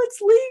 no,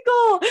 it's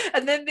legal,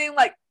 and then being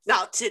like,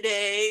 not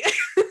today.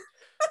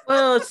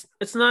 well,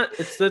 it's not.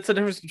 It's That's the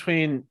difference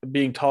between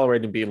being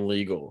tolerated and being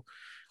legal.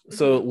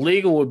 So Mm-hmm.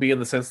 legal would be in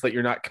the sense that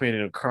you're not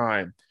committing a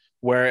crime,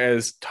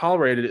 whereas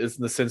tolerated is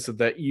in the sense of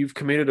that you've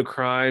committed a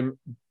crime,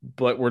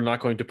 but we're not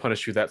going to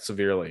punish you that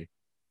severely.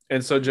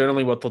 And so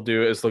generally, what they'll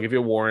do is they'll give you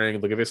a warning,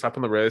 they'll give you a slap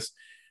on the wrist.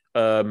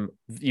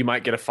 You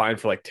might get a fine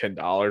for like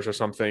 $10 or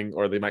something,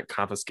 or they might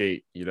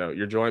confiscate,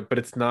 your joint. But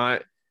it's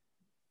not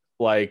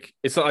like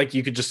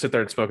you could just sit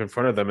there and smoke in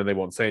front of them and they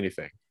won't say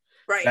anything.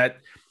 Right. That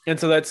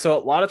so a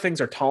lot of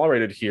things are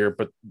tolerated here,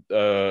 but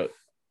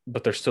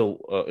they're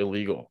still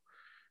illegal.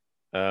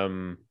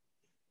 Um,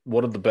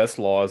 One of the best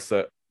laws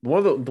that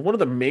one of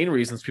the main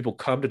reasons people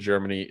come to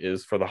Germany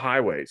is for the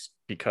highways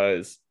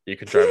because you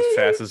can drive as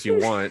fast as you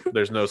want.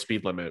 There's no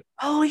speed limit.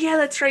 Oh yeah,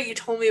 that's right. You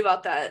told me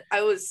about that.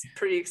 I was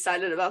pretty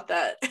excited about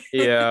that.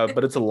 Yeah,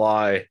 but it's a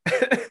lie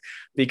Oh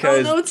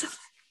because no, it's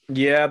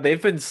yeah,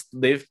 they've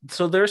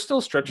so there's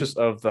still stretches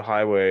of the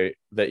highway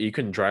that you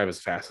can drive as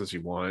fast as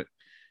you want.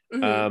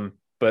 Mhm.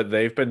 But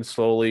they've been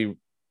slowly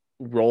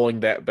rolling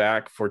that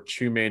back for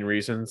two main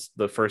reasons.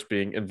 The first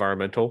being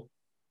environmental,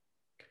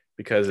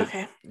 because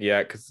Okay.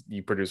 because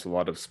you produce a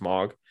lot of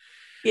smog,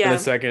 and the Yeah.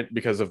 second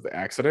because of the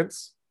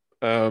accidents.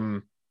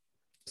 Um,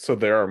 so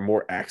there are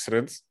more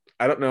accidents.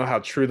 I don't know how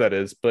true that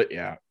is, but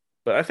yeah.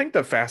 But I think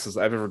the fastest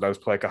I've ever done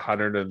was like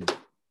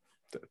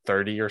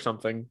 130 or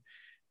something.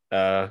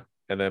 Uh,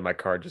 and then my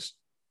car just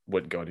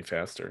wouldn't go any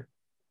faster.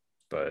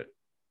 But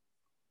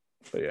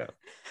yeah.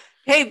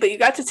 Hey, but you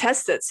got to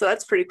test it, so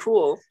that's pretty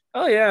cool.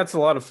 Oh yeah, it's a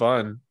lot of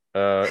fun.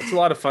 It's a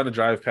lot of fun to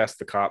drive past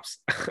the cops.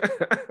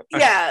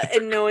 Yeah,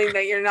 and knowing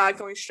that you're not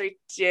going straight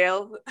to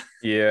jail.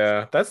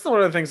 Yeah, that's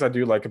one of the things I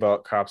do like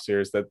about cops here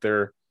is that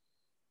they're,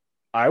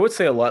 I would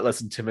say, a lot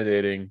less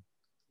intimidating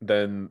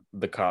than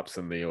the cops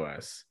in the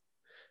US.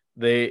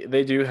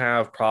 They do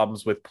have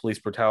problems with police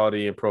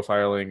brutality and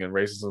profiling and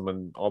racism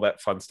and all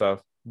that fun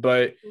stuff,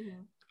 but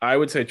Mhm. I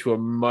would say to a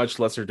much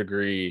lesser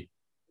degree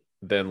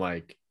than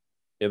like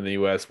in the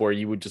US where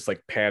you would just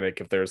like panic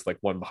if there's like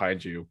one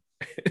behind you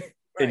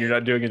and you're Right.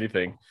 not doing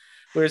anything.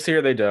 Whereas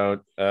here they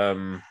don't.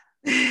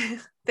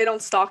 They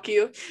don't stalk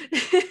you.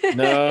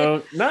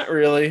 No, not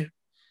really.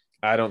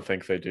 I don't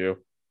think they do.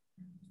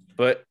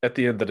 But at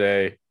the end of the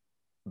day,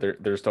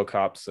 they're still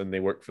cops and they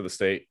work for the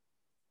state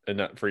and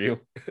not for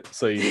you.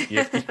 So you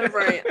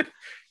Right.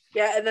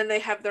 Yeah, and then they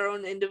have their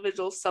own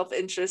individual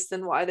self-interest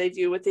in why they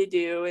do what they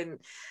do, and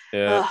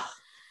yeah, uh,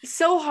 it's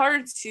so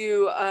hard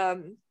to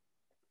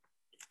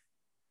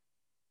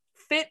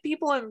fit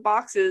people in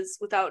boxes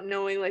without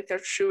knowing like their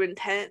true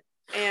intent.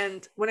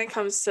 And when it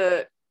comes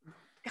to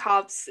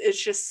cops,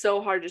 it's just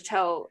so hard to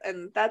tell,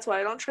 and that's why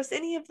I don't trust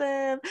any of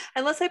them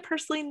unless I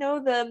personally know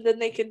them. Then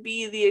they could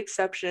be the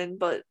exception,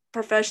 but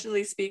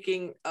professionally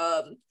speaking,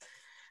 I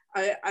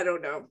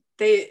don't know.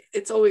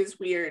 It's always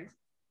weird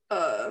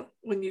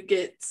when you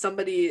get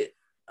somebody,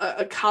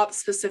 a cop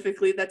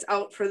specifically, that's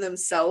out for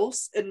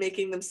themselves and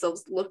making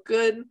themselves look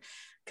good,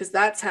 because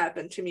that's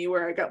happened to me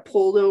where I got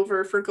pulled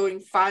over for going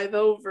five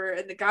over,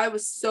 and the guy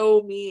was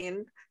so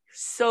mean,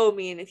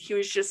 and he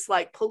was just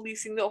like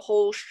policing the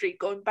whole street,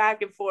 going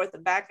back and forth,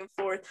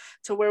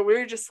 to where we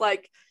were just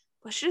like,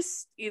 let's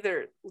just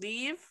either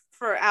leave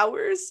for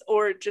hours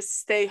or just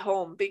stay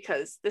home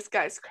because this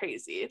guy's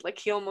crazy. Like,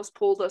 he almost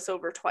pulled us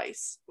over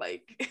twice.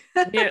 Like,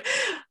 yeah.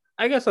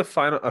 I guess a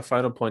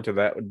final point to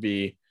that would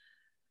be,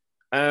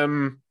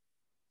 um,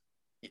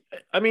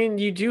 I mean,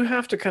 you do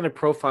have to kind of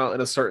profile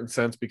in a certain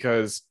sense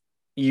because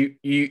you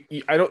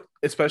I don't,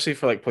 especially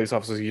for like police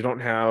officers, you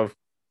don't have,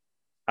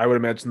 I would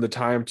imagine, the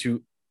time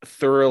to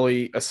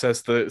thoroughly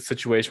assess the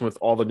situation with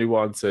all the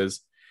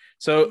nuances.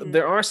 So Mhm.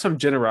 there are some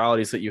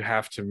generalities that you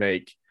have to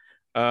make.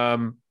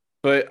 Um,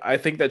 but I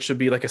think that should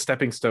be like a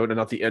stepping stone and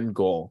not the end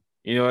goal.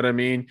 You know what I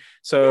mean? Yeah.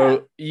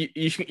 So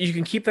you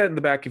can keep that in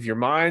the back of your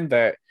mind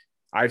that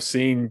I've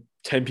seen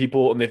 10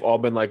 people and they've all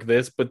been like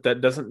this, but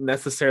that doesn't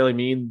necessarily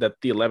mean that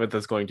the 11th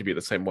is going to be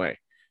the same way.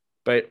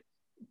 But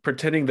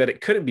pretending that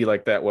it couldn't be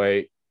like that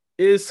way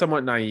is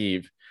somewhat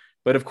naive.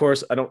 But of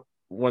course, I don't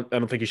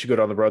think you should go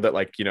down the road that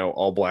like,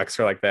 all blacks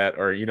are like that,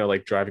 or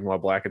like driving while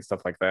black and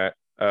stuff like that.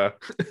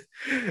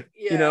 You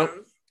Yeah.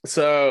 know,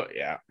 so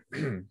yeah.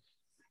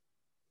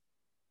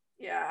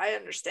 Yeah, I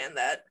understand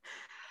that.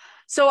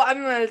 So I'm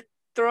gonna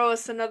throw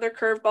us another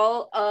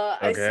curveball. I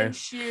Okay.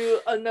 sent you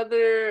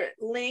another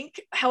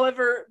link.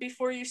 However,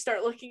 before you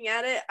start looking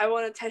at it, I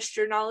want to test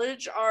your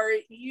knowledge. Are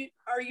you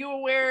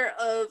aware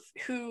of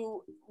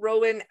who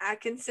Rowan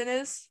Atkinson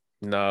is?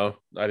 No,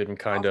 not even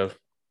kind of.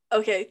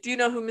 Okay. Do you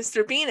know who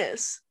Mr. Bean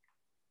is?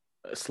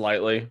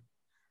 Slightly.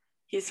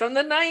 He's from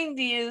the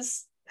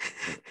 90s.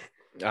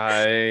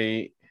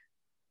 I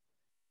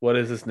what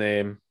is his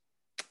name?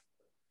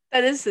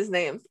 That is his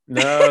name.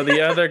 No,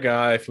 the other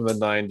guy from the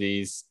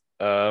 90s.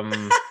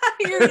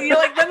 You're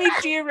like, let me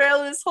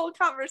derail this whole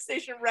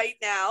conversation right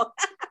now.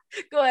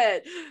 Go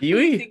ahead. Who are you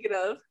Pee-wee? thinking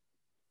of?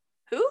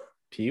 Who?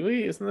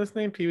 Pee-wee? Isn't this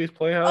name Pee-wee's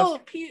Playhouse? Oh,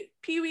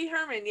 Pee-wee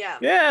Herman. Yeah.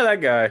 Yeah,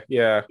 that guy.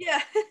 Yeah.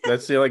 Yeah.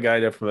 That's the only guy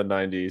there from the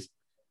 90s.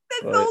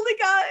 That's the But only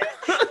guy.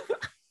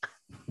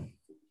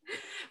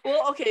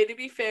 Well, okay, to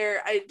be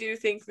fair, I do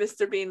think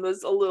Mr. Bean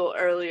was a little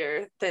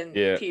earlier than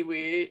yeah.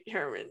 Pee-wee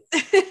Herman.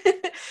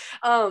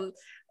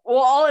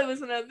 Well, all I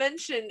was gonna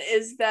mention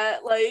is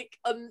that, like,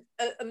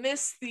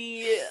 amidst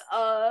the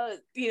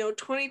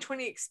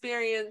 2020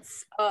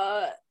 experience,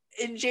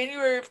 in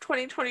January of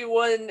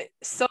 2021,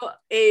 so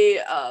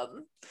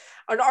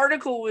an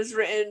article was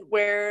written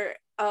where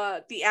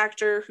the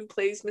actor who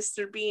plays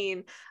Mr.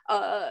 Bean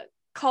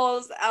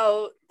calls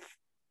out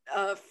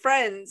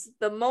Friends,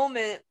 the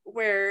moment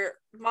where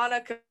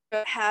Monica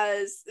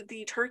has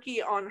the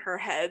turkey on her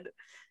head.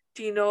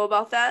 Do you know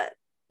about that?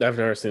 I've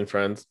never seen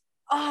Friends.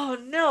 Oh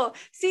no.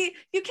 See,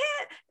 you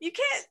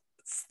can't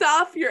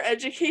stop your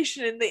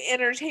education in the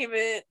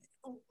entertainment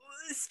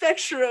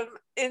spectrum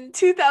in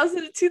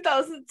 2000 to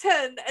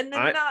 2010 and then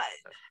I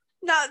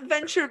not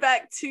venture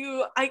back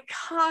to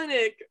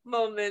iconic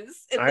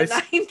moments in I the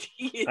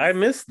 90s. I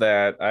missed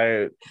that.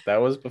 That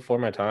was before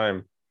my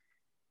time.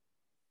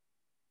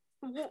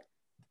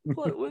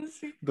 What was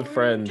The before your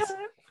Friends.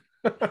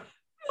 time?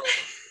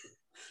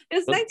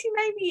 It's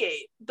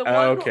 1998, the one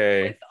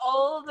Okay. with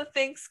all the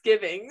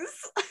Thanksgivings.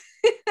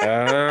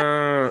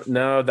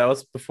 No, that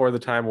was before the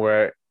time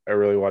where I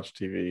really watched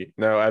TV.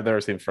 No, I've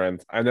never seen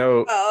Friends. I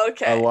know Oh, a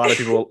okay. lot of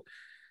people.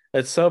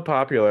 It's so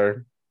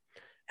popular,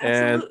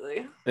 and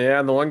Absolutely. yeah,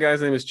 and the one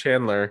guy's name is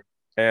Chandler.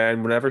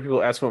 And whenever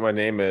people ask what my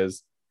name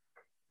is,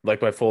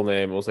 like my full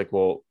name, it was like,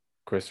 well,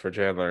 Christopher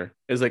Chandler.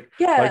 Is like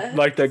Yeah.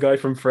 like that guy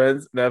from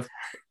Friends.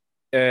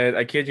 And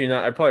I kid you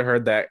not, I probably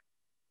heard that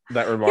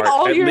Yeah, remark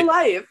all at your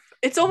life.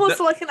 It's almost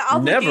n- like an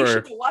obligation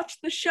never. to watch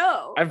the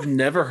show. I've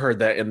never heard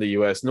that in the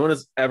US. No one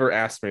has ever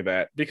asked me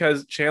that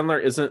because Chandler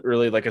isn't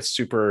really like a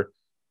super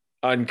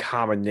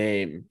uncommon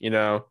name,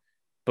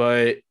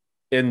 but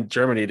in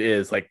Germany it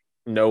is like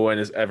no one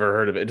has ever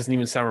heard of it. It doesn't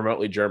even sound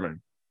remotely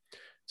German.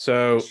 That's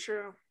So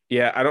true.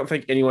 yeah, I don't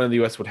think anyone in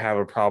the US would have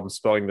a problem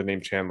spelling the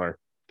name Chandler.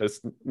 That's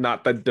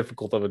not that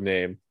difficult of a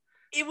name.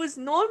 It was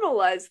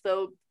normalized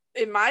though,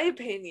 in my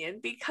opinion,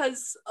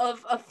 because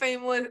of a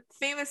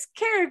famous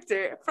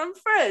character from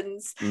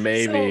Friends. So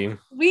Maybe.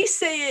 we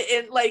say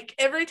it in, like,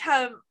 every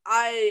time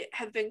I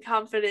have been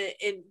confident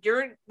in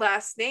your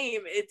last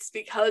name, it's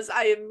because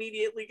I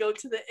immediately go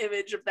to the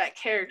image of that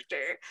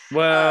character.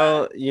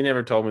 Well, you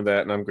never told me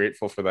that, and I'm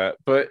grateful for that.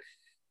 But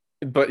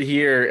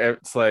here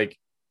it's like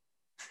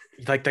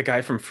the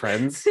guy from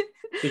Friends,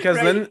 because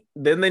Right.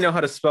 then they know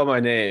how to spell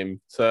my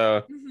name.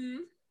 So Mm-hmm.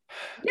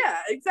 Yeah,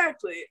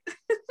 exactly.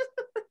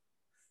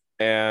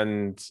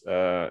 and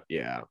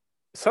yeah,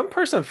 some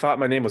person thought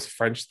my name was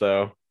French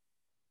though,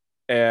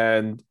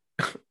 and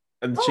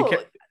and she Oh,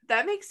 kept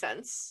that makes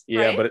sense,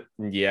 yeah, right?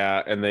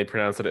 yeah, and they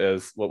pronounced it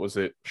as what was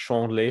it,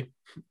 Chonley,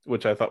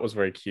 which I thought was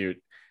very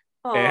cute.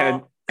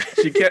 And Oh.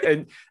 she kept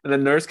and the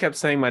nurse kept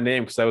saying my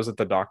name because I was at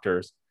the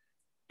doctor's,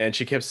 and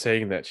she kept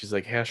saying that she's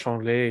like Herr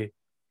Chonley,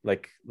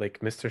 like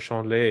Mr.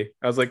 Chonley.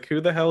 I was like,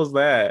 who the hell is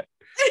that?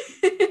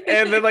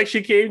 And then like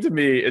she came to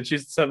me and she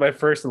said my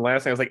first and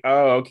last name. I was like,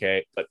 oh,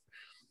 okay. But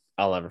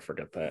I'll never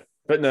forget that.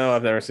 But no,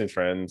 I've never seen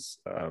Friends.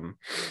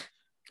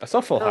 I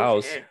saw Full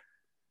House. Okay.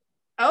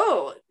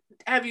 Oh,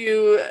 have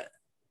you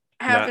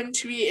Not happened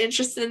to be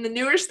interested in the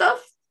newer stuff?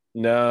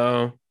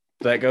 no.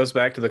 That goes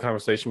back to the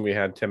conversation we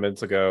had 10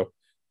 minutes ago,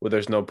 where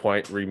there's no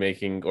point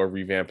remaking or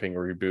revamping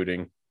or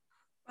rebooting.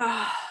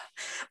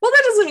 Well,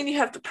 that doesn't mean you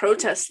have to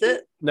protest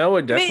it. No,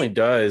 it I definitely mean,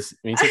 does.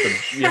 I mean,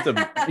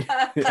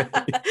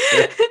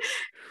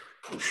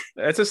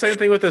 It's the same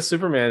thing with the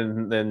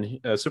Superman and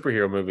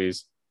superhero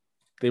movies.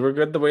 They were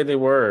good the way they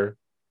were.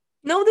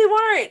 no, they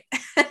weren't.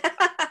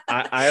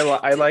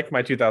 I like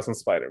my 2000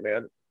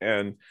 Spider-Man,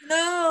 and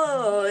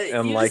No, you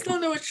just like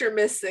don't know what you're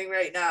missing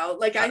right now.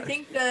 Like I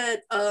think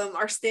that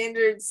our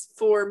standards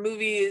for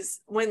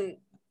movies when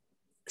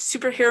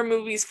superhero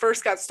movies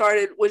first got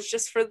started was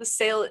just for the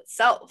sale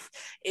itself.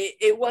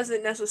 It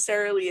wasn't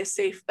necessarily a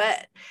safe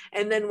bet.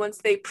 And then once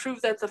they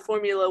proved that the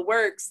formula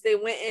works, they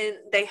went in,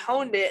 they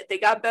honed it, they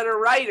got better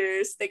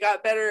writers, they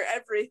got better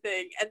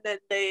everything, and then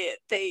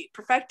they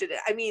perfected it.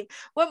 I mean,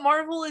 what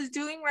Marvel is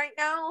doing right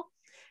now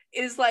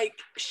is like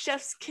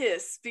chef's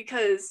kiss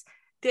because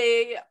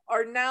they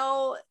are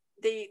now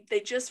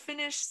they just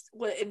finished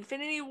what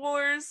Infinity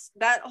Wars,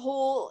 that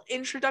whole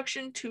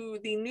introduction to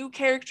the new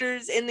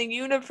characters in the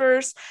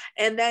universe,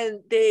 and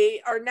then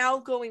they are now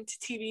going to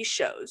TV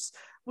shows.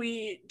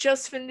 We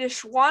just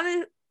finished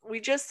WandaVision,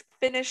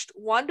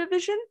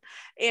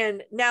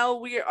 and now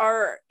we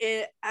are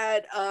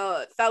at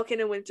Falcon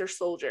and Winter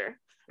Soldier.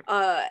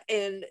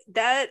 And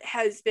that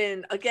has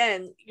been,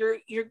 again,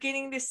 you're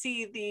getting to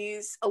see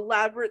these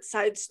elaborate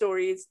side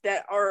stories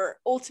that are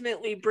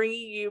ultimately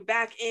bringing you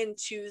back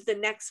into the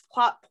next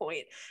plot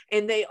point,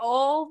 and they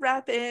all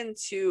wrap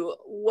into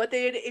what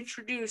they had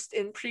introduced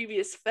in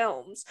previous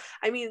films.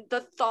 I mean,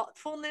 the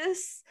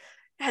thoughtfulness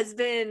has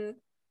been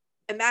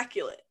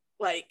immaculate.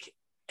 Like,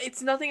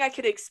 it's nothing I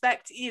could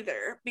expect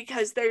either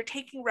because they're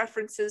taking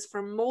references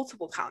from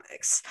multiple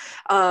comics.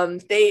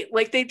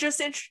 They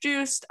just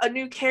introduced a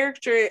new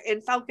character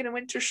in Falcon and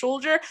Winter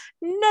Soldier.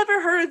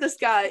 Never heard of this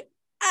guy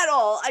at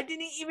all. I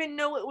didn't even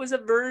know it was a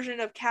version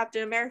of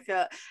Captain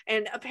America,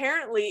 and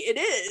apparently it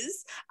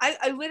is.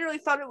 I literally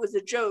thought it was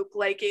a joke,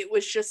 like it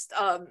was just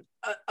a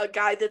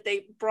guy that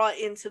they brought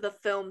into the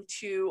film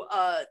to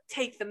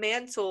take the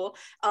mantle.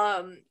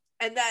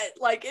 And that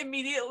like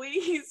immediately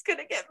he's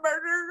gonna get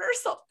murdered or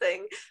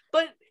something.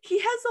 But he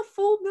has a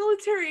full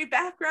military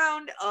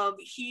background.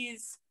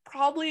 He's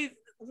probably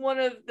one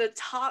of the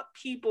top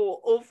people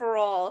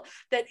overall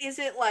that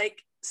isn't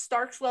like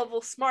Stark's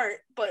level smart,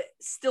 but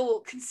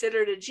still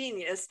considered a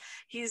genius.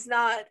 He's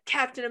not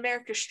Captain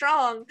America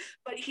strong,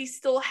 but he's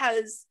still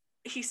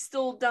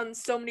done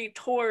so many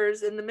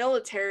tours in the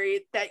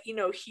military that, you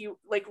know, he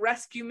like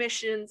rescue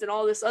missions and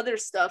all this other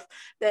stuff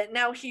that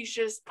now he's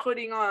just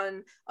putting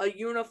on a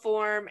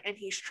uniform and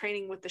he's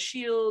training with the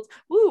shield.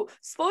 Woo,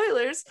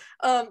 spoilers.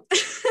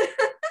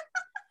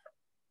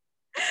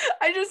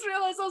 I just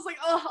realized I was like,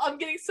 oh, I'm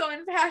getting so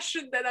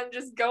impassioned that I'm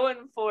just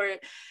going for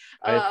it.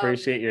 I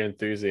appreciate your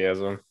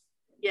enthusiasm.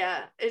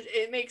 Yeah,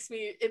 it makes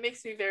me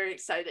very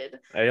excited.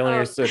 I only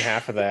understood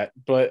half of that,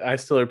 but I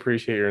still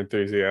appreciate your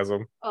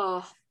enthusiasm.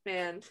 Oh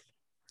man.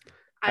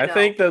 I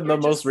think the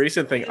most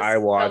recent thing I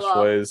watched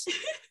was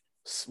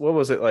what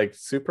was it, like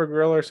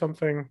Supergirl or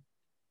something?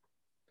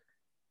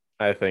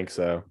 I think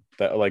so.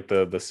 That like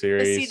the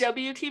series. The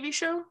CW TV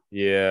show?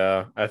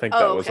 Yeah, I think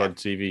that was on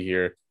TV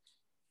here.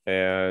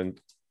 And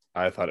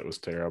I thought it was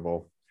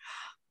terrible.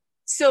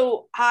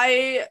 So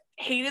I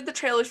hated the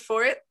trailers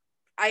for it.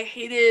 I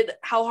hated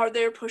how hard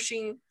they were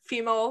pushing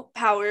female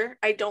power.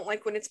 I don't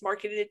like when it's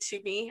marketed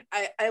to me.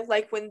 I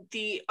like when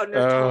the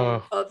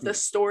undertone of the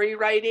story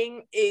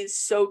writing is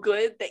so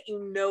good that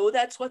you know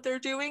that's what they're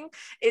doing.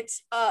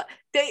 It's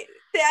they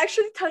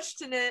actually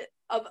touched in it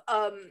of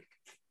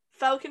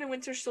Falcon and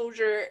Winter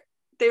Soldier.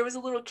 There was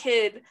a little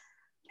kid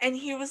and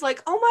he was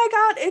like, "Oh my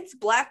god, it's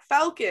Black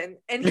Falcon."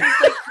 And he's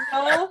like,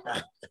 "No."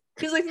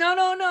 He's like,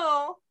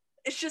 "No.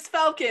 It's just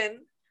Falcon."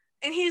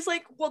 And he's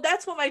like, "Well,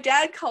 that's what my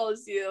dad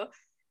calls you."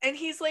 And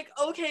he's like,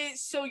 "Okay,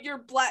 so you're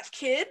Black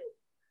Kid?"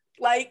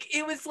 Like,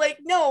 it was like,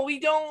 no, we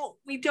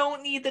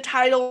don't need the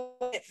title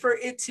for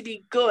it to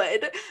be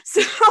good.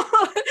 So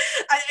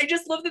I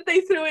just love that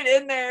they threw it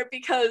in there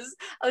because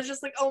I was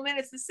just like, oh man,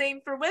 it's the same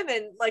for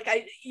women. Like,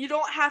 you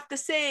don't have to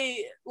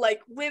say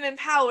like women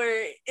power.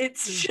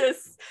 It's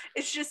just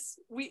it's just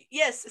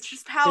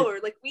power.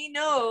 Like, we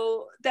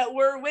know that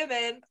we're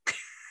women.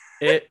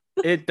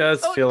 It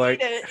does feel like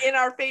it in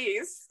our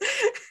face.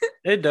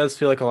 It does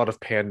feel like a lot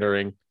of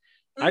pandering.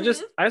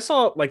 Mm-hmm. I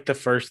saw like the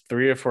first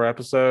 3 or 4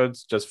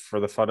 episodes just for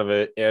the fun of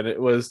it, and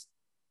it was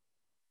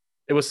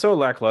so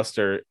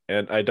lackluster,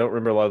 and I don't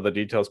remember a lot of the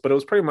details, but it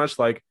was pretty much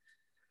like,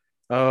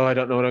 oh, I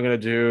don't know what I'm gonna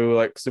do.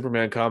 Like,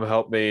 Superman, come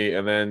help me,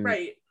 and then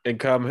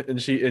and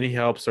he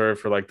helps her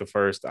for like the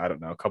first, I don't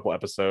know, a couple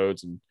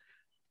episodes, and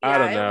yeah, I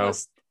don't know.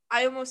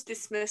 I almost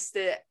dismissed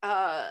it.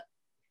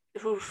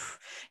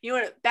 You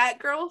know what,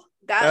 Batgirl?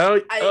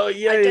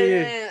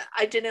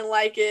 I didn't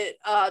like it.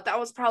 That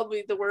was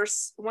probably the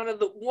worst, one of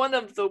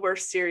the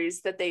worst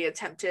series that they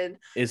attempted.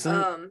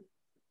 Isn't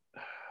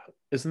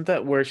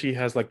that where she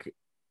has like,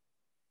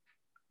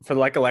 for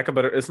like a lack of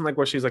better, isn't like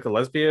where she's like a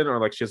lesbian or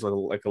like she's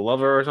like a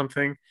lover or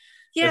something?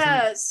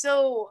 Yeah,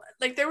 so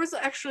like there was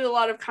actually a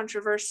lot of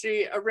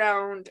controversy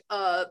around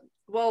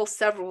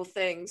several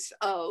things.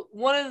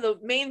 One of the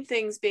main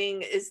things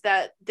being is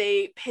that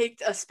they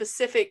picked a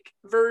specific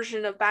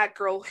version of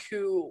Batgirl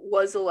who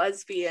was a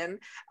lesbian,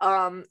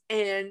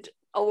 and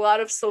a lot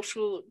of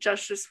social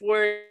justice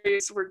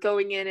warriors were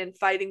going in and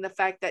fighting the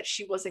fact that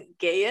she wasn't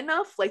gay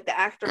enough, like the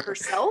actor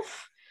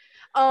herself.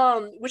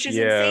 which is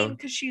Yeah. insane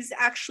because she's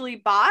actually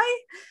bi.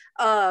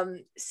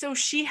 So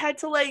she had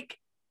to like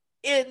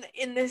in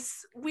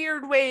this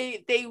weird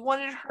way they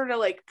wanted her to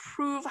like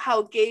prove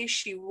how gay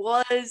she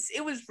was.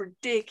 It was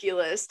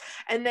ridiculous.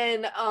 And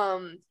then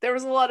there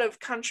was a lot of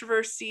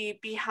controversy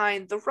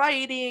behind the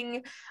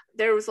writing.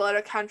 There was a lot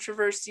of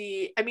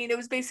controversy. I mean, it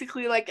was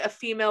basically like a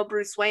female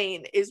Bruce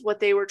Wayne is what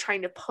they were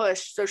trying to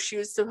push. So she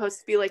was supposed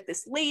to be like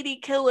this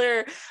lady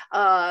killer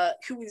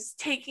who was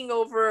taking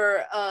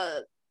over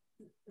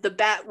the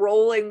bat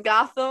role in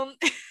Gotham.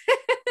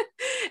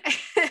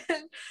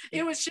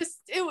 And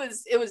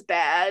it was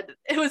bad.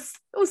 It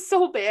was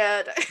so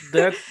bad.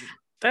 That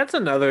that's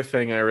another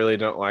thing I really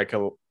don't like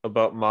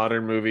about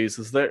modern movies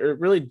is that it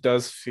really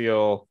does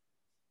feel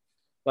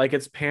like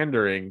it's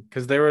pandering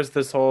because there was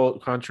this whole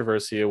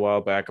controversy a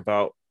while back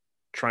about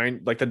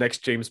trying like the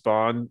next James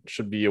Bond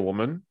should be a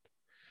woman.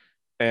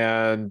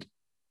 And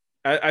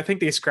I think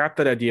they scrapped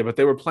that idea, but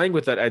they were playing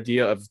with that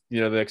idea of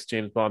the next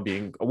James Bond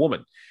being a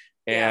woman.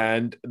 Yeah.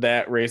 And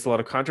that raised a lot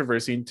of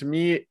controversy. And to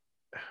me,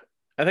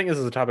 I think this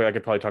is a topic I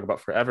could probably talk about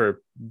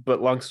forever.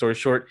 But long story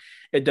short,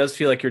 it does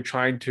feel like you're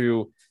trying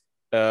to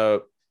uh,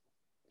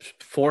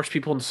 force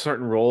people into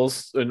certain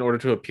roles in order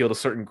to appeal to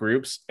certain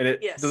groups, and it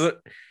Yes. doesn't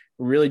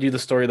really do the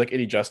story like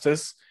any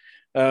justice.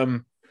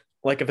 Um,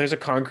 like if there's a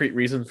concrete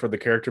reason for the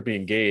character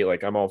being gay,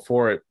 like I'm all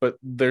for it, but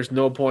there's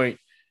no point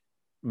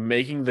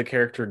making the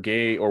character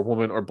gay or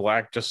woman or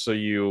black just so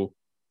you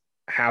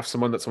have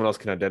someone that someone else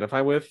can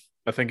identify with.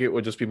 I think it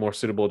would just be more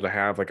suitable to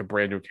have like a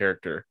brand new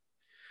character.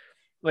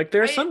 Like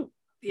I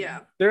yeah.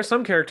 there are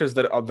some characters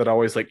that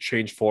always like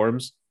change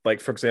forms. Like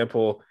for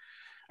example,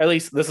 at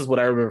least this is what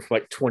I remember from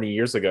like 20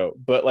 years ago.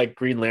 But like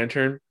Green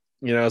Lantern,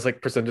 it's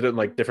like presented in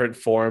like different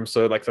forms.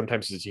 So like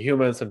sometimes it's a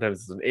human,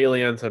 sometimes it's an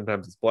alien,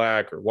 sometimes it's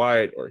black or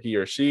white or he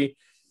or she.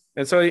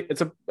 And so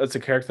it's a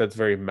character that's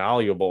very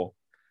malleable.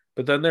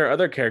 But then there are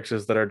other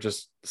characters that are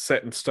just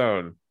set in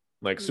stone,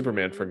 like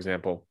Superman, for Mm-hmm.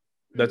 example.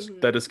 That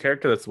Mm-hmm. his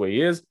character, that's the way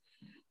he is,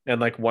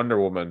 and like Wonder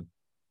Woman.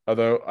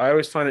 Although I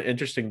always find it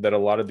interesting that a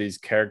lot of these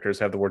characters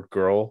have the word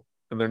girl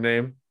in their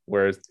name,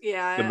 whereas the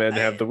Yeah, men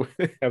have the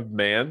have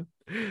man.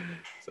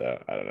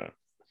 So I don't know.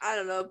 I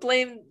don't know.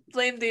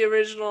 Blame the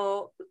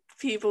original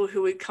people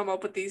who would come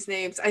up with these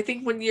names. I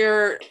think when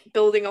you're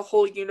building a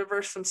whole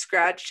universe from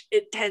scratch,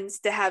 it tends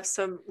to have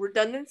some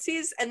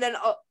redundancies, and then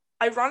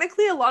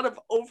ironically a lot of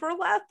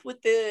overlap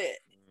with the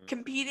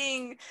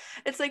competing.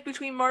 It's like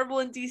between Marvel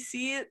and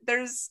DC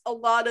there's a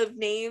lot of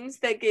names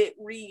that get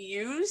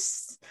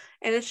reused,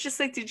 and it's just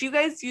like, did you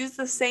guys use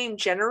the same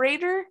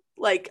generator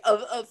like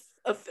of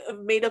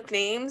made up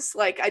names?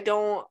 Like, I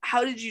don't,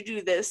 how did you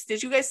do this?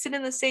 Did you guys sit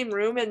in the same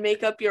room and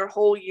make up your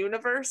whole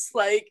universe?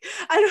 Like,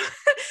 I don't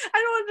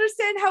I don't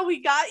understand how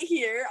we got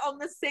here on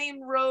the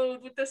same road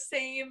with the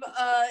same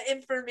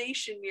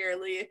information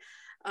nearly.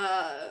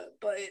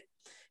 But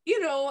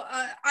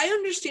I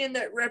understand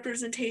that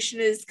representation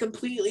is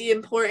completely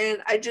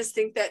important. I just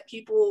think that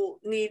people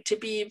need to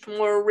be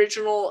more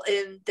original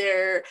in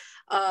their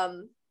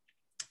um,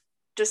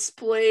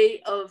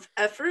 display of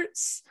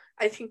efforts.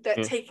 I think that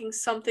Mm. taking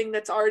something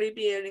that's already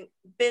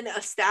been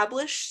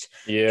established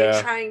and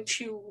Yeah. trying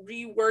to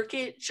rework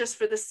it just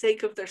for the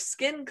sake of their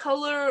skin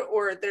color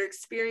or their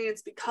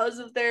experience because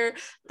of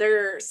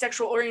their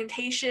sexual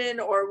orientation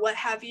or what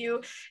have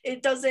you,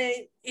 it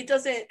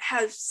doesn't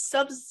have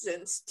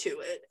substance to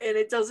it, and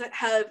it doesn't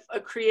have a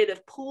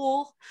creative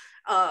pool.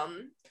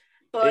 Um,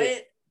 It,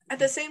 but at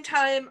the same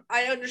time,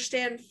 I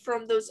understand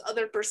from those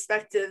other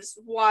perspectives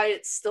why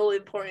it's still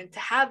important to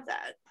have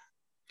that.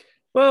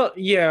 well,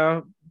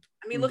 yeah,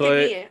 I mean, look at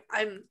but me.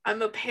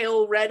 I'm a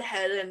pale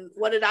redhead, and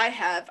what did I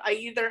have? I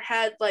either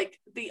had like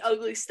the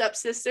ugly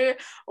stepsister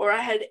or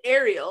I had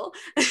Ariel.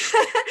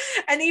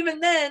 And even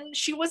then,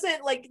 she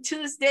wasn't like, to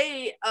this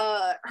day,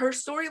 her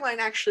storyline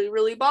actually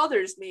really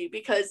bothers me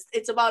because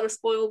it's about a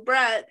spoiled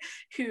brat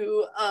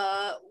who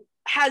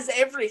has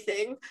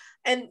everything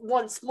and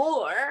wants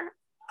more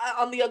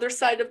on the other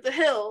side of the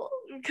hill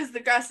because the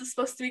grass is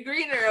supposed to be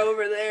greener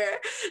over there.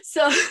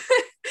 So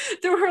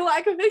through her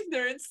lack of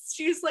ignorance,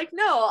 she's like,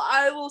 no,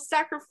 I will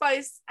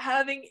sacrifice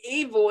having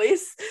a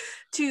voice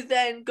to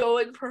then go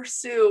and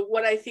pursue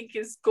what I think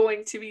is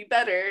going to be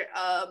better.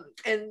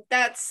 And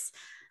that's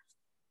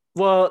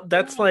well, a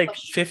that's little like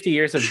 50 frustrating.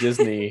 years of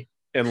Disney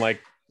in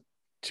like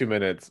 2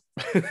 minutes.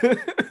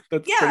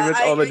 That's Yeah, pretty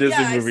much all the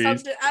Disney I movies.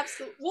 summed it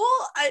absolutely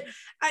well.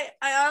 I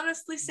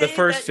honestly The say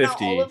first that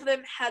not all 50. of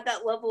them had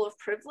that level of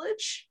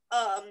privilege.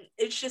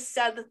 It's just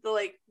sad that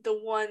the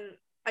one,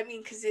 I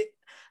mean, because it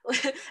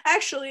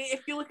actually,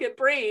 if you look at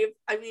Brave,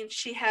 I mean,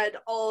 she had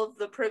all of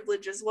the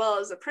privilege as well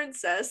as a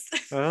princess.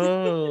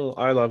 Oh,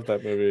 I love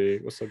that movie.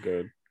 It was so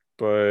good.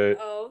 But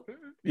Oh,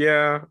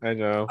 yeah, I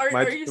know.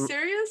 are you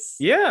serious?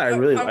 Yeah, Are I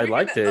we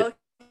liked gonna? it.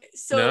 Okay.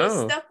 So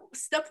No.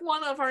 step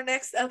one of our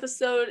next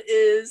episode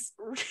is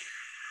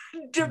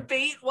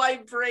debate why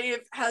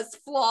Brave has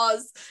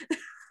flaws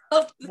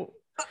of,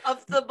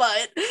 of the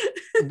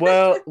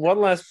Well, butt. one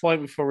last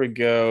point before we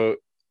go.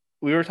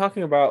 We were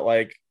talking about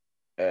like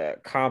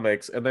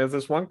comics, and there's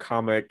this one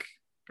comic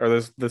or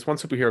there's this one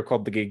superhero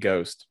called the Gay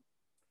Ghost,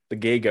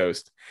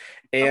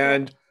 Okay.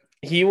 and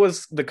he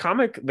was the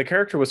comic. The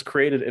character was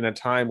created in a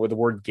time where the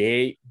word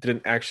 "gay"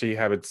 didn't actually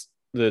have its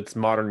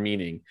modern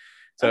meaning.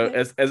 So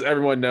Okay. as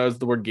everyone knows,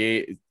 the word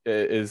 "gay"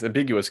 is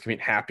ambiguous. It can mean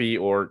happy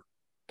or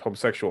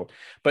homosexual.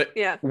 But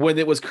Yeah. when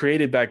it was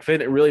created back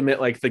then, it really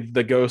meant like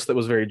the ghost that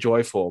was very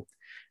joyful.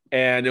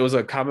 And it was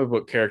a comic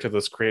book character that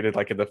was created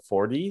like in the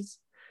 40s.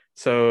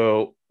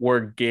 So where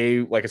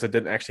gay, like I said,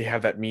 didn't actually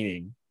have that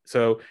meaning.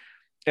 So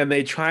and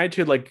they tried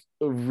to like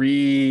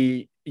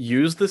reuse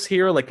this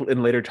hero like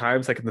in later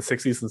times, like in the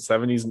 60s and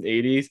 70s and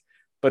 80s,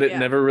 but it Yeah.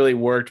 never really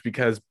worked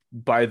because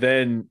by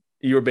then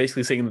you were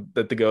basically saying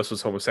that the ghost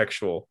was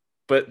homosexual.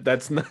 But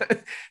that's not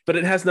but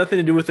it has nothing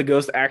to do with the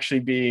ghost actually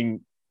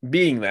being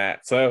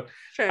that. So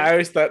Sure. I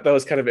always thought that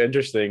was kind of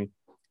interesting.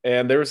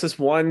 And there was this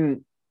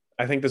one,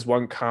 I think this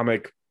one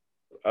comic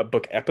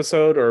book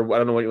episode, or I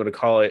don't know what you want to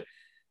call it,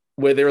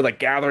 where they were like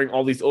gathering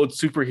all these old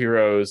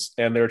superheroes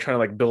and they were trying to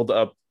like build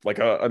up like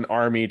an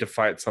army to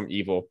fight some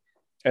evil.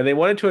 And they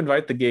wanted to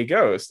invite the gay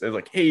ghost. They're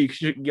like, hey,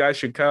 you guys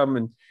should come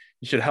and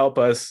you should help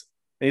us.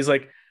 And he's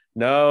like,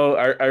 no,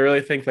 I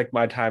really think like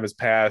my time has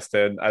passed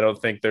and I don't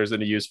think there's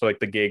any use for like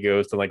the gay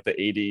ghost in like the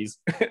 80s.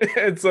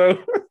 And so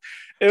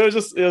it was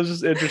just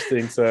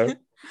interesting. So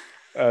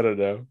I don't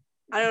know.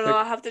 I don't know.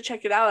 I'll have to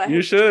check it out.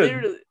 You should.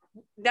 Literally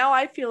now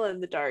I feel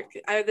in the dark.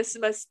 This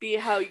must be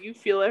how you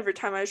feel every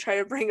time I try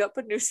to bring up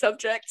a new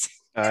subject.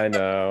 I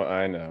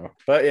know.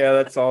 But yeah,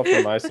 that's all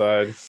from my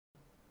side.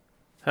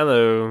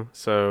 Hello.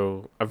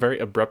 So, a very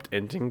abrupt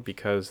ending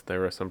because there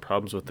were some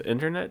problems with the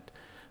internet,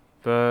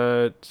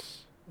 but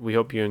we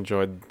hope you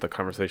enjoyed the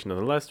conversation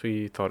nonetheless.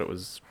 We thought it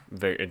was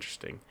very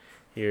interesting.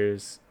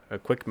 Here's a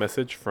quick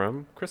message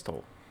from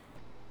Crystal.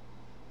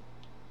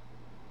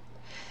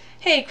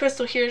 Hey,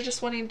 Crystal here,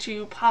 just wanting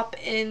to pop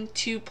in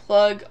to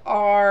plug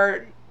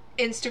our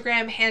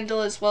Instagram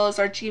handle as well as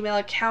our Gmail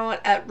account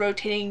at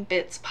Rotating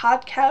Bits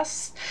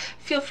Podcasts.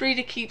 Feel free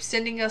to keep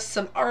sending us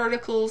some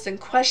articles and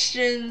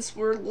questions.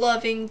 We're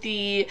loving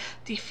the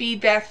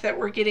feedback that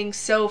we're getting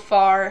so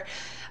far.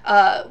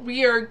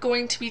 We are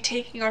going to be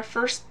taking our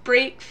first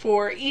break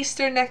for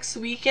Easter next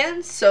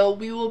weekend, so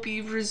we will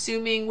be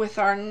resuming with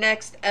our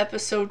next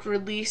episode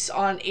release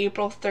on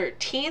April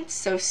 13th.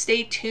 So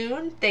stay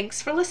tuned.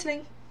 Thanks for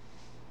listening.